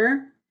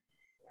character,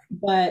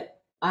 but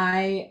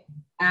I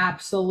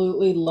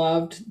absolutely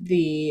loved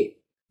the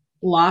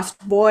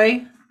Lost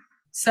Boy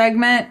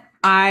segment.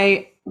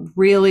 I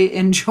really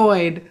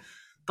enjoyed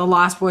the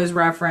Lost Boys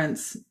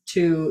reference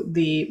to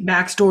the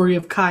backstory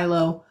of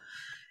Kylo,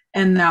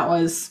 and it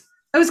was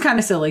kind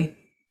of silly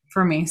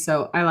for me,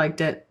 so I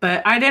liked it.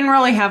 But I didn't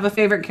really have a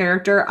favorite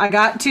character. I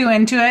got too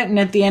into it, and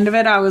at the end of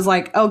it, I was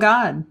like, oh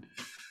God.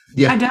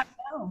 Yeah. I don't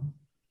know.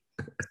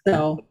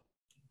 So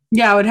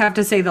yeah, I would have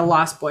to say the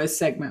Lost Boys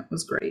segment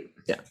was great.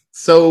 Yeah.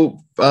 So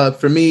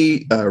for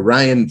me,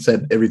 Ryan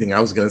said everything I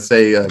was going to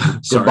say.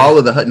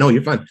 Graballa the Hutt. No,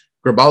 you're fine.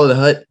 Graballa the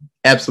Hutt,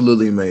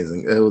 absolutely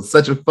amazing. It was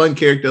such a fun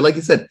character. Like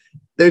you said,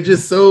 they're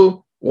just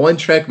so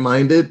one-track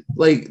minded.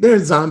 Like there are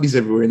zombies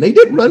everywhere, and they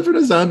did run for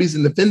the zombies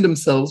and defend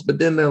themselves. But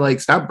then they're like,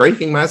 "Stop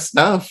breaking my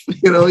stuff!"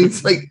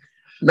 He's like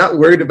not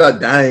worried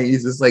about dying.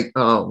 He's just like,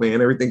 "Oh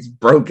man, everything's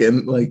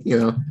broken." Like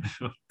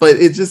but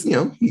it's just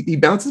he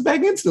bounces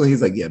back instantly.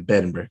 He's like, "Yeah,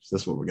 bed and breakfast.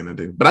 That's what we're gonna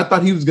do." But I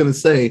thought he was gonna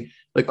say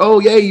like, "Oh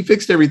yeah, you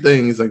fixed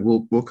everything." He's like,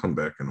 "We'll come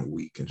back in a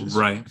week and just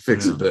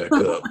fix it back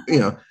up."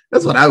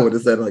 That's what I would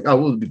have said. Like, "Oh,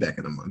 we'll be back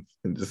in a month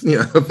and just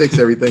fix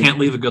everything." Can't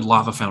leave a good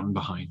lava fountain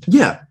behind.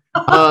 Yeah.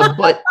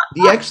 But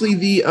the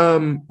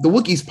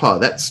Wookiee's Paw,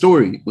 that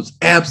story was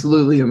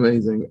absolutely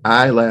amazing.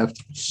 I laughed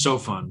so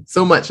fun,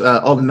 so much.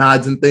 All the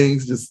nods and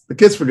things, just the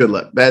kiss for good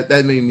luck.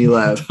 That made me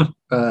laugh.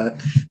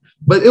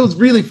 But it was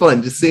really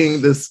fun just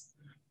seeing this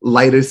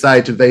lighter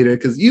side to Vader,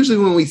 because usually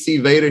when we see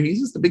Vader,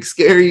 he's just a big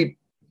scary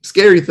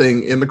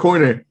thing in the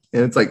corner,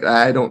 and it's like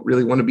I don't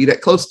really want to be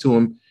that close to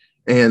him.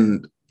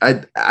 And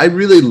I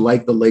really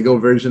like the Lego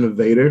version of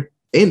Vader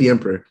and the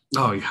Emperor.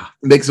 Oh yeah,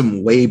 it makes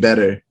them way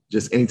better.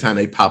 Just anytime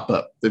they pop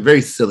up, they're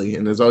very silly,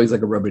 and there's always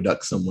like a rubber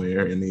duck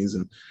somewhere in these.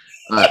 And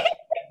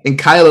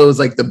Kylo is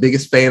like the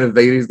biggest fan of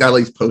Vader. He's got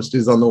like these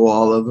posters on the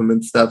wall of him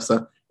and stuff.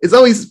 So it's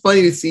always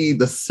funny to see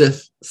the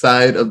Sith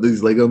side of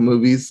these Lego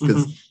movies,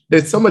 because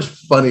they're so much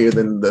funnier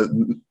than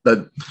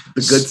the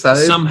good side.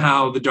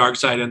 Somehow the dark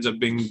side ends up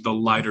being the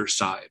lighter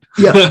side.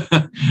 Yeah,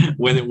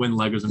 when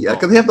Lego's involved. Yeah,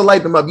 because they have to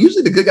lighten them up.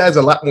 Usually the good guys are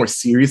a lot more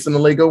serious in the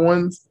Lego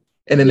ones,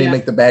 and then they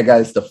make the bad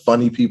guys the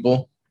funny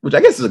people, which I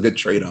guess is a good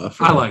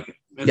trade-off. I like it.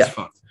 It's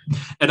fun.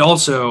 And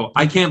also,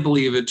 I can't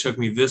believe it took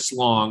me this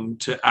long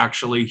to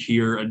actually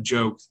hear a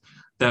joke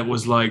that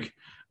was like,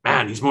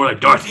 man, he's more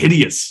like Darth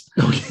Hideous.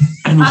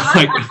 And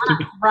like,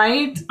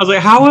 right? I was like,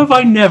 how have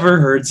I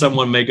never heard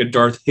someone make a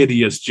Darth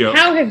Hideous joke?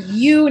 How have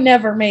you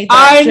never made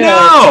that joke? I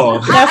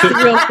know. That's the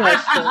real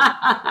question.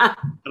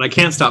 And I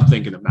can't stop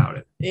thinking about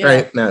it. Yeah.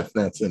 Right?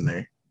 That's in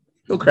there.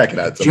 We'll crack it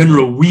out.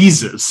 General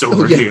Weezus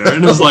over here.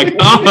 And I was like,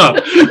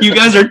 you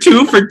guys are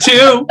 2 for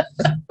 2.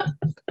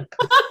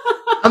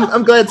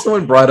 I'm glad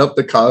someone brought up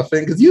the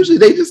coughing, because usually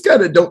they just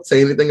kind of don't say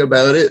anything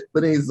about it.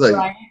 But he's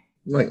like,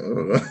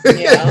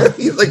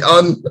 he's like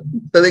on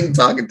the thing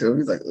talking to him.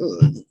 He's like,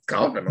 he's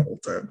coughing the whole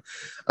time.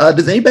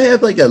 Does anybody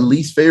have like a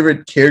least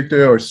favorite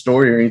character or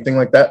story or anything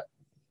like that?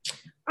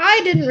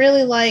 I didn't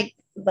really like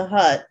the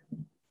Hut.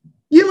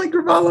 You like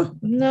Gravala?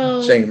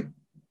 No. Shame.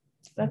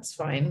 That's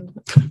fine.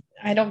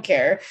 I don't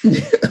care.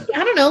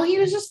 I don't know. He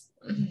was just,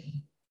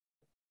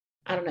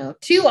 I don't know,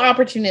 too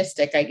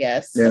opportunistic, I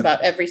guess,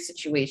 about every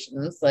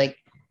situation. It's like,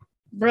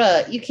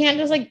 bruh, you can't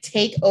just like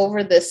take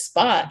over this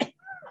spot.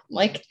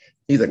 Like,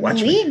 he's like,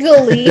 watch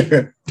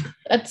legally.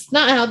 That's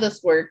not how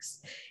this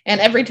works.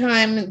 And every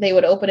time they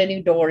would open a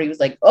new door, he was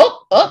like,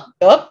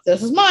 oh,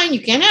 this is mine.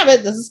 You can't have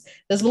it. This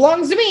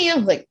belongs to me. I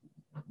was like,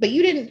 but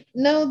you didn't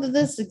know that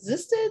this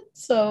existed,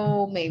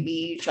 so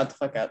maybe shut the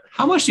fuck up.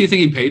 How much do you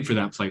think he paid for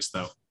that place,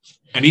 though?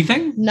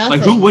 Anything? Nothing.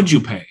 Like, who would you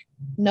pay?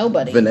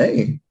 Nobody.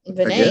 Vinay,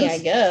 I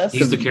guess.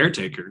 He's the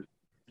caretaker.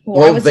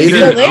 Why was he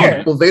still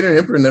there? Well, Vader and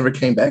Emperor never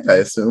came back, I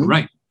assume.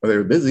 Right. Or they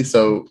were busy,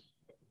 so.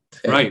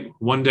 Right.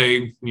 One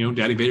day,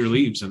 Daddy Vader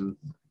leaves and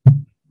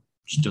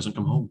just doesn't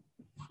come home.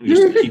 He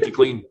just keep it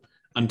clean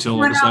until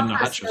all of a sudden a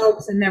hut shows up.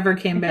 And never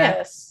came back.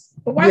 Yes.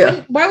 But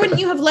why wouldn't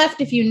you have left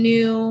if you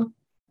knew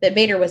that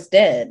Vader was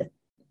dead?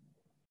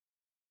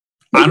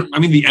 I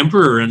mean, the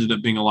Emperor ended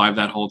up being alive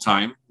that whole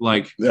time.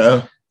 Like,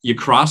 you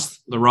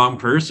crossed the wrong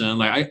person.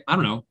 Like, I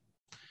don't know.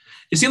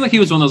 It seemed like he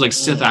was one of those like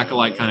Sith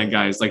acolyte kind of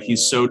guys. Like,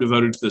 he's so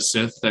devoted to the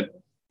Sith that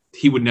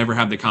he would never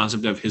have the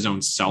concept of his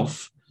own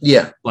self.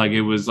 Yeah. Like,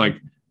 it was like,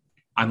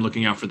 I'm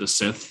looking out for the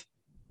Sith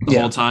the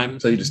whole time.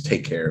 So you just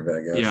take care of it,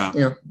 I guess.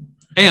 Yeah.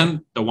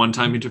 And the one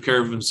time he took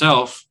care of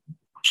himself,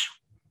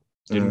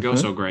 didn't go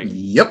so great.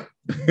 Yep.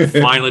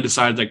 Finally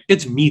decided, like,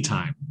 it's me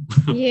time.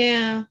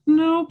 Yeah.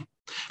 Nope.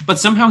 But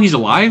somehow he's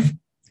alive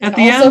at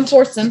the also end.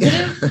 Force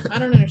sensitive? I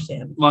don't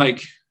understand.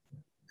 Like,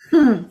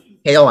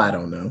 hell, I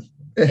don't know.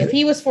 If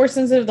he was force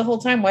sensitive the whole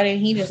time, why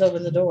didn't he just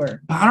open the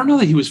door? I don't know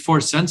that he was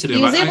force sensitive.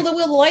 He was able to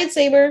wield the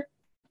lightsaber.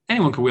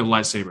 Anyone can wield a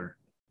lightsaber.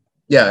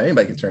 Yeah,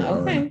 anybody can turn it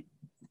on.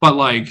 But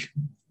like,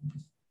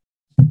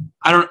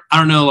 I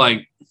don't know,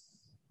 like,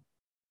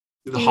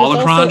 the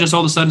holocron just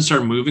all of a sudden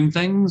started moving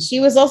things. He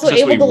was also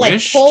able to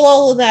like pull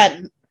all of that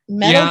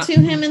metal to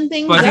him and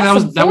things. But I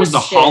think that was the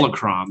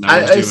holocron. I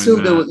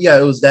assumed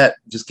it was that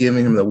just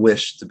giving him the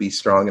wish to be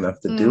strong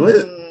enough to do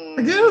it,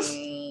 I guess.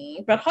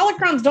 But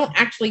holocrons don't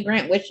actually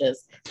grant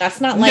wishes.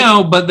 That's not like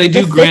no, but they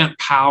do grant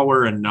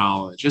power and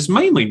knowledge. It's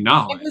mainly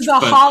knowledge. It was a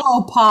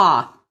hollow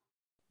paw.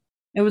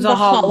 It was a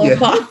hollow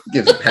paw.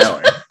 Gives it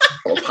power.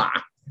 Hollow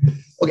paw.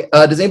 Okay.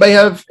 Does anybody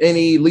have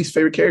any least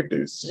favorite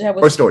characters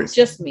or stories?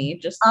 Just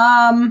me.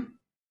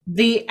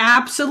 The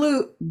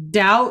absolute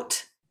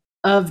doubt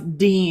of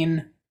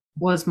Dean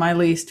was my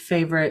least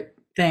favorite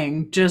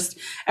thing. Just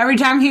every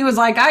time he was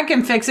like, "I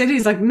can fix it,"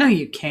 he's like, "No,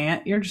 you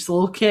can't. You're just a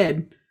little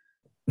kid."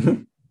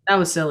 That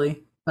was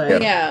silly.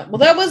 But yeah. Well,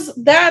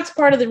 that's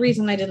part of the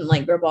reason I didn't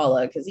like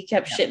Graballa, because he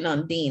kept shitting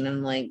on Dean.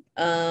 I'm like,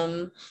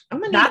 I'm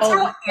gonna need that's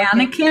how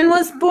Anakin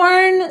was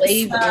born.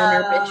 Slave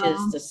owner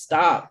bitches to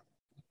stop.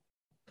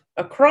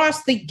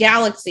 Across the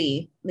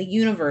galaxy, the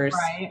universe,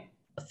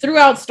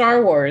 throughout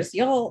Star Wars,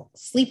 y'all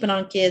sleeping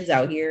on kids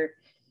out here.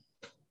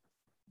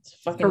 It's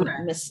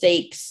fucking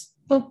mistakes.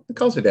 Well, it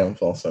calls her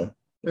downfall, so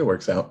it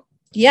works out.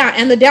 Yeah,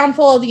 and the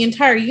downfall of the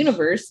entire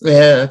universe.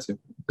 Yeah, that's it.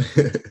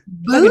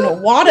 Fucking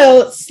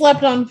Watto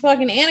slept on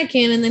fucking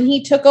Anakin, and then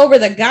he took over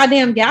the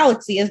goddamn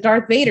galaxy as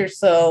Darth Vader.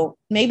 So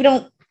maybe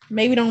don't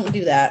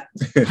do that.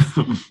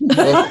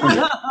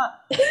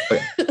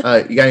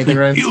 You got anything,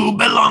 Ryan? You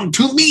belong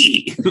to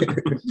me.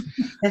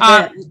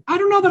 I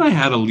don't know that I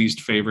had a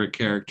least favorite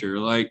character.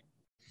 Like,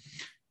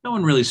 no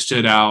one really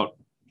stood out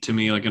to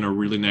me like in a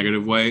really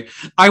negative way.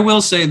 I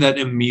will say that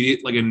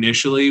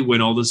initially,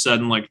 when all of a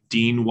sudden like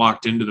Dean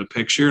walked into the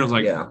picture, I was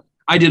like,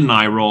 I did an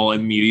eye roll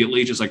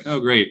immediately, just like, oh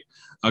great,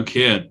 a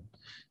kid,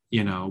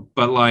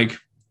 but like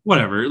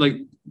whatever. Like,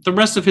 the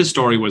rest of his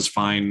story was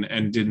fine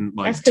and didn't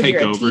like take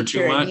over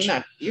too much.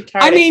 You're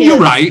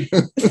right.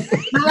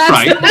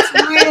 That's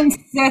Ryan's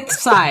Sith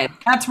side.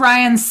 That's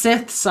Ryan's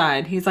Sith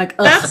side. He's like,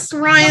 ugh. That's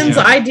Ryan's.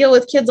 I deal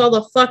with kids all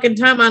the fucking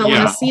time. I don't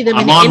want to see them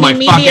in on any my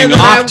media fucking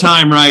off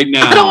time right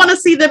now. I don't want to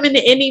see them in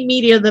any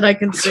media that I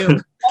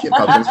consume.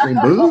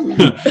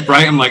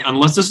 Right? I'm like,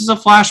 unless this is a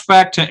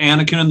flashback to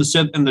Anakin and the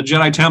Sith and the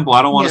Jedi Temple,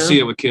 I don't want to see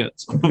it with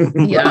kids.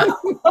 Yeah.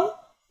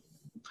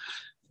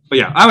 But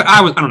yeah,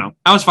 I don't know.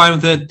 I was fine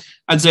with it.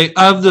 I'd say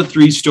of the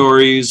three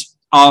stories,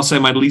 I'll say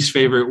my least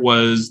favorite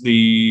was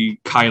the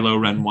Kylo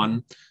Ren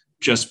one,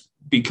 just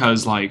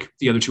because like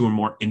the other two were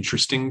more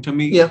interesting to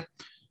me. Yeah.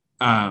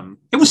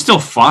 It was still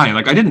fine.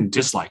 Like, I didn't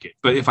dislike it,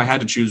 but if I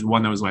had to choose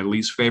one that was my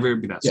least favorite,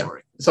 it'd be that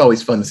story. It's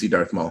always fun to see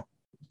Darth Maul.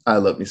 I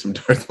love me some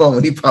Darth Maul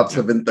when he pops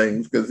up in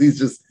things, because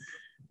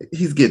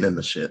he's getting in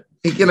the shit.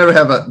 He can never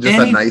have a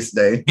nice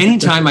day.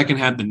 Anytime I can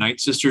have the Night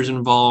Sisters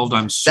involved,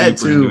 I'm super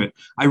into it.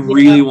 I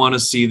really want to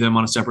see them,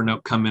 on a separate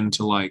note, come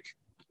into like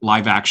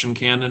live action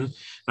canon. And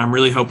I'm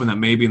really hoping that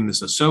maybe in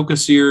this Ahsoka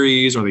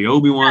series or the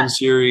Obi-Wan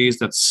series,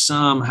 that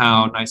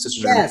somehow Night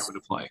Sisters are going to come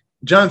into play.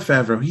 Jon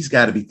Favreau, he's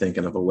got to be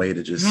thinking of a way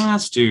to just...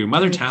 Has to.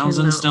 Mother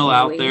Townsend's still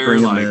out there.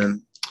 Like,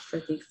 for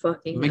the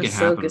fucking make it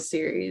Ahsoka happen.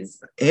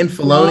 series. And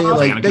Filoni,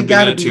 like, they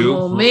got to be...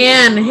 Oh,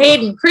 man.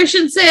 Hayden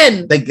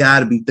Christensen! They got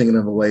to be thinking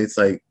of a way. It's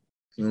like,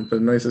 Put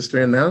a nice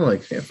sister in now.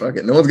 Like, yeah, fuck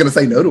it. No one's gonna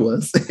say no to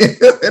us.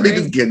 And they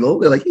just giggle.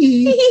 They're like,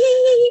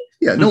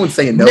 yeah, no one's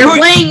saying no. They're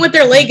playing with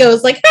their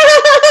Legos, like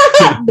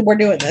we're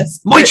doing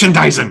this.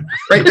 Merchandising.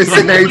 Right? They're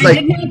sitting there. He's I like,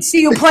 did not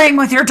see you playing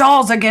with your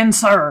dolls again,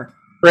 sir.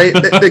 right?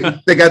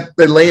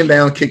 They're laying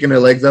down, kicking their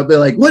legs up. They're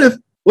like, what if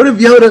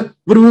Yoda?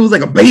 What if it was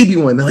like a baby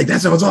one? They're like,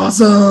 that sounds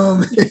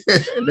awesome.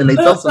 And then they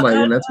tell somebody,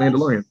 and that's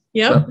Mandalorian.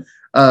 Yep.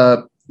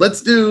 So,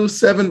 let's do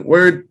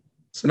 7-word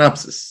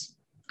synopsis.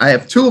 I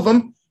have 2 of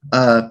them.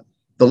 The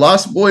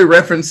Lost Boy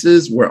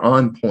references were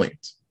on point.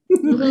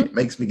 It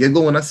makes me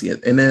giggle when I see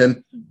it. And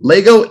then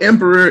Lego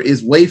Emperor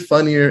is way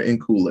funnier and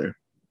cooler.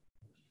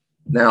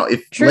 Now,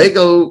 if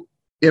Lego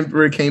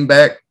Emperor came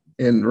back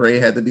and Ray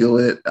had to deal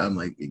with it, I'm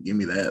like, give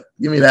me that.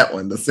 Give me that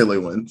one, the silly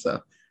one.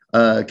 So,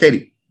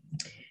 Katie.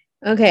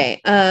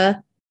 Okay.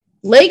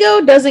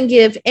 Lego doesn't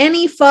give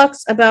any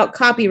fucks about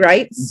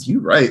copyrights. You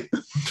right.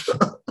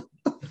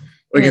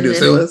 We're going to do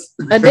sue us.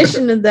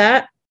 Addition to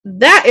that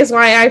is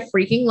why I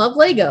freaking love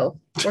Lego.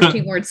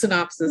 14-word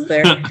synopsis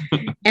there.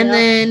 And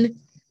then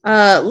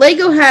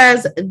Lego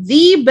has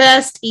the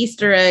best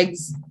Easter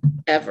eggs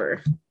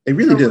ever. They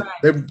really do.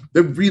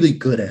 They're really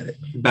good at it.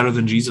 Better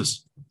than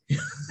Jesus.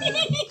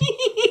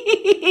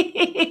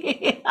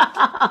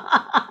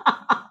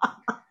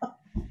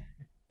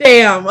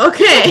 Damn.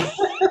 Okay.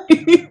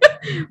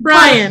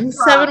 Brian,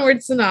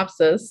 7-word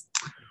synopsis.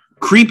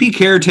 Creepy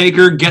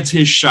caretaker gets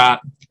his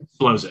shot,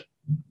 blows it.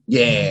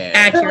 Yeah.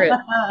 Accurate.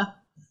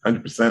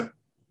 100%.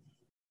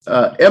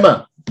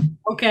 Emma.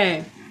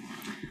 Okay.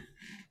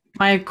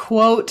 My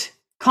quote,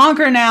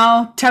 conquer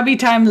now, tubby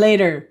time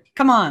later.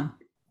 Come on.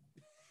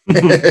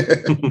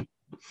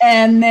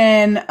 And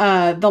then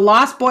the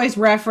Lost Boys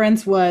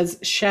reference was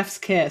Chef's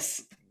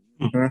Kiss.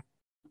 Mm-hmm.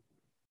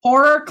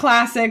 Horror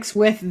classics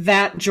with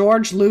that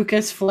George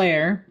Lucas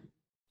flair.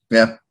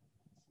 Yeah.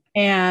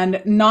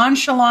 And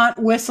nonchalant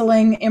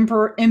whistling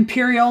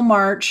Imperial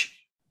March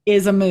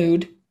is a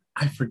mood.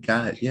 I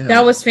forgot. Yeah.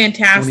 That was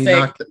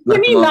fantastic.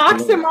 When he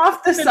knocks him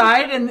off the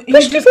side and he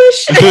Push, just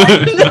push.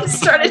 And then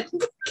started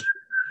the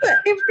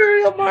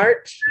Imperial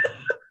March.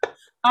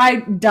 I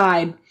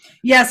died.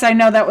 Yes, I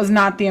know that was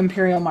not the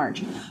Imperial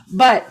March.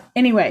 But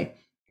anyway,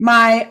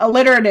 my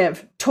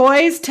alliterative,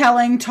 toys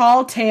telling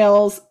tall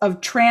tales of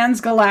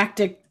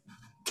transgalactic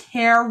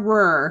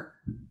terror.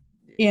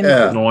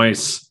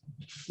 Nice.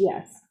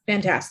 Yes.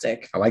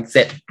 Fantastic. I like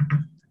that.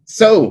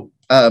 So,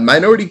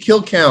 minority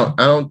kill count.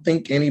 I don't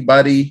think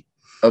anybody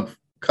of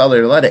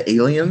color. A lot of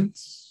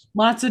aliens.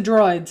 Lots of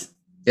droids.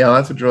 Yeah,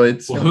 lots of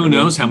droids. Well, who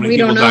knows how many We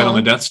people don't died know. on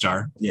the Death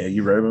Star? Yeah,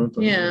 you're right about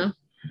that. Yeah.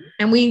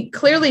 And we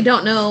clearly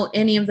don't know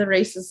any of the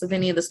races of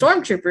any of the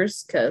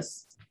stormtroopers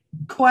because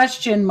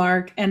Question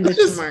mark and Let's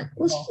the just, mark.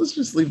 let's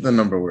just leave the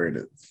number where it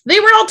is. they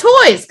were all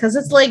toys because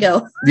it's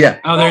Lego. Yeah.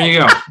 Oh, there you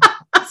go.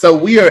 So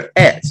we are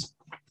at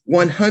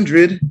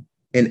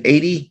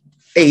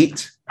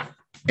 188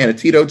 and a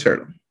Tito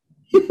turtle.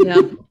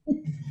 Yeah.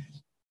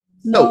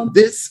 So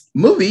this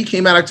movie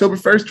came out October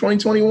 1st,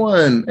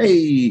 2021. Hey,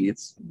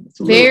 it's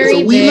a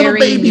Very, wee little very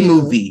baby new.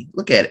 movie.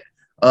 Look at it.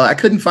 I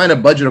couldn't find a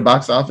budget or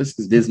box office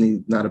because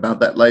Disney's not about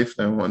that life.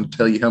 I don't want to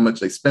tell you how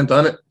much they spent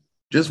on it.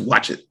 Just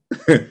watch it.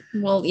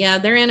 Well, yeah,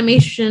 their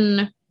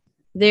animation,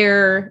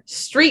 their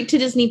straight to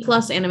Disney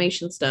Plus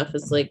animation stuff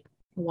is like,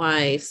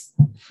 why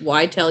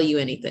tell you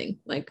anything?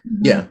 Like,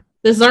 Yeah.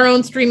 this is our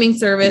own streaming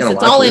service. You're gonna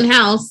It's all watch it.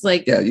 in-house.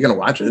 Like, Yeah, you're going to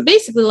watch it's it.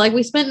 basically like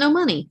we spent no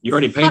money. You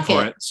already paid Fuck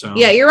for it. it. So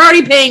Yeah, you're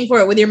already paying for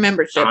it with your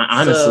membership.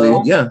 Honestly,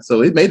 so yeah.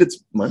 So it made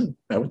its money,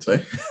 I would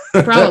say.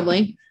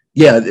 probably.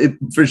 Yeah,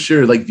 for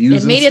sure. Like views It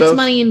and made stuff. its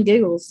money in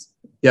giggles.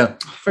 Yeah.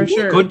 For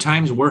sure. good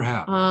times were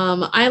had.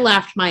 I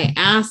laughed my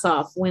ass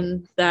off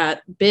when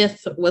that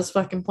Biff was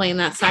fucking playing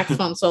that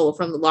saxophone solo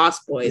from the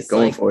Lost Boys. He's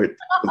going Like, for it.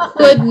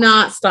 could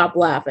not stop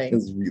laughing.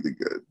 It's really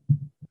good.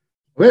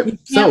 Okay,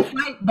 so Can't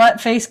fight butt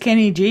face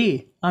Kenny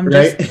G. I'm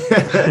just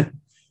right.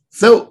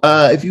 So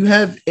if you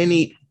have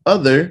any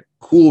other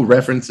cool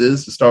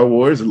references to Star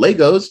Wars or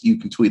Legos, you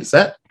can tweet us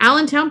at.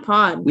 Allentown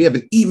Pod. We have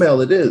an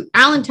email. It is.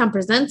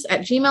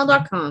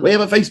 AllentownPresents@gmail.com. We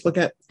have a Facebook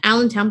app.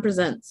 Allentown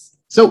Presents.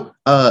 So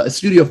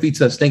Studio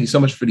Feeds Us. Thank you so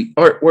much for the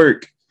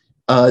artwork.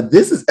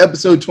 This is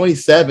episode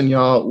 27,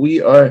 y'all.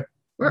 We're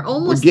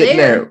almost getting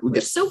there. there.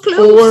 We're so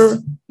close.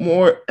 4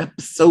 more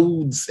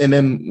episodes, and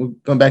then we're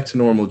going back to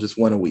normal, just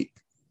 1 a week,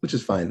 which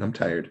is fine. I'm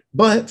tired,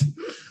 but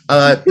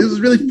this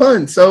was really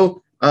fun.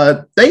 So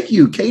thank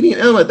you, Katie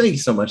and Emma. Thank you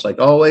so much, like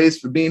always,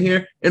 for being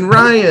here. And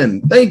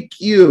Ryan,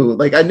 thank you.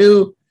 Like I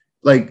knew,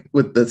 like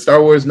with the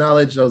Star Wars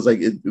knowledge, I was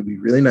like, it would be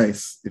really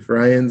nice if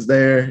Ryan's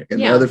there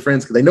and the Yeah. other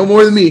friends, because they know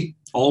more than me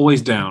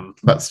Always down.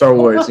 about Star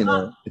Wars. You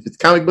know, if it's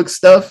comic book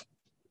stuff,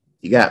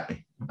 you got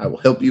me. I will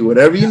help you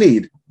whatever you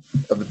need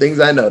of the things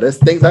I know. There's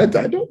things I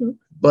don't know,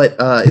 but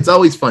it's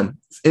always fun.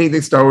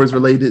 Anything Star Wars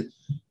related,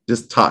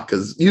 just talk.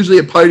 Because usually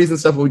at parties and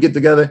stuff, when we get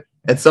together,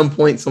 at some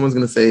point someone's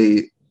gonna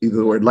say either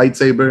the word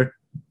lightsaber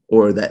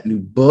or that new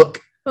book,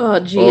 Oh or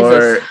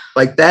Jesus!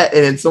 like that,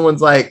 and then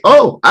someone's like,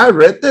 "Oh, I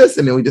read this,"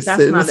 and then we just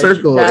sit in a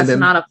circle, That's and then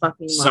not a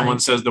fucking lie. Someone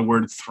says the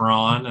word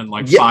Thrawn, and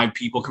like Yeah. 5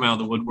 people come out of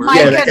the woodwork. My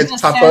yeah, that goodness,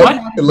 gets top Sarah.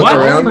 up and look What? Oh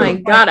around. my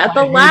god! At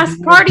the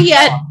last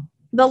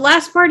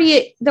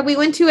party that we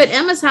went to at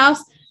Emma's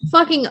house,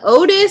 fucking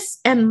Otis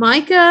and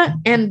Micah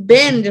and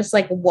Ben just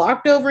like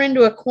walked over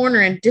into a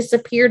corner and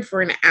disappeared for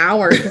an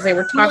hour because they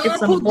were talking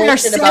some Put their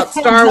bullshit about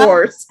cell Star phones up.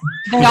 Wars.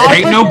 They all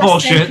Ain't put no their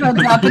bullshit. cell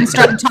phones up and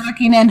started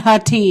talking in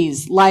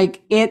Huttese.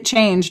 Like it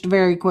changed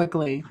very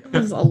quickly. It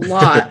was a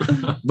lot.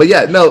 But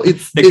yeah, no, They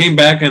it's came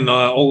back and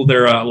all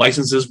their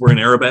licenses were in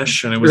Arabic,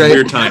 and it was Right. a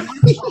weird time.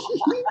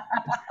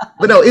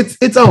 but no,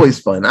 it's always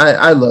fun.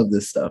 I love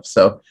this stuff.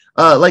 So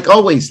like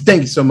always,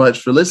 thank you so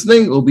much for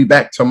listening. We'll be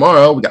back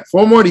tomorrow. We got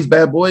 4 more of these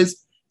bad boys.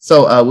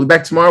 So we'll be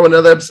back tomorrow with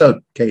another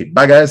episode. Okay,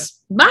 bye guys.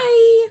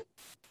 Bye.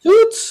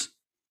 Toots.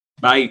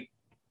 Bye.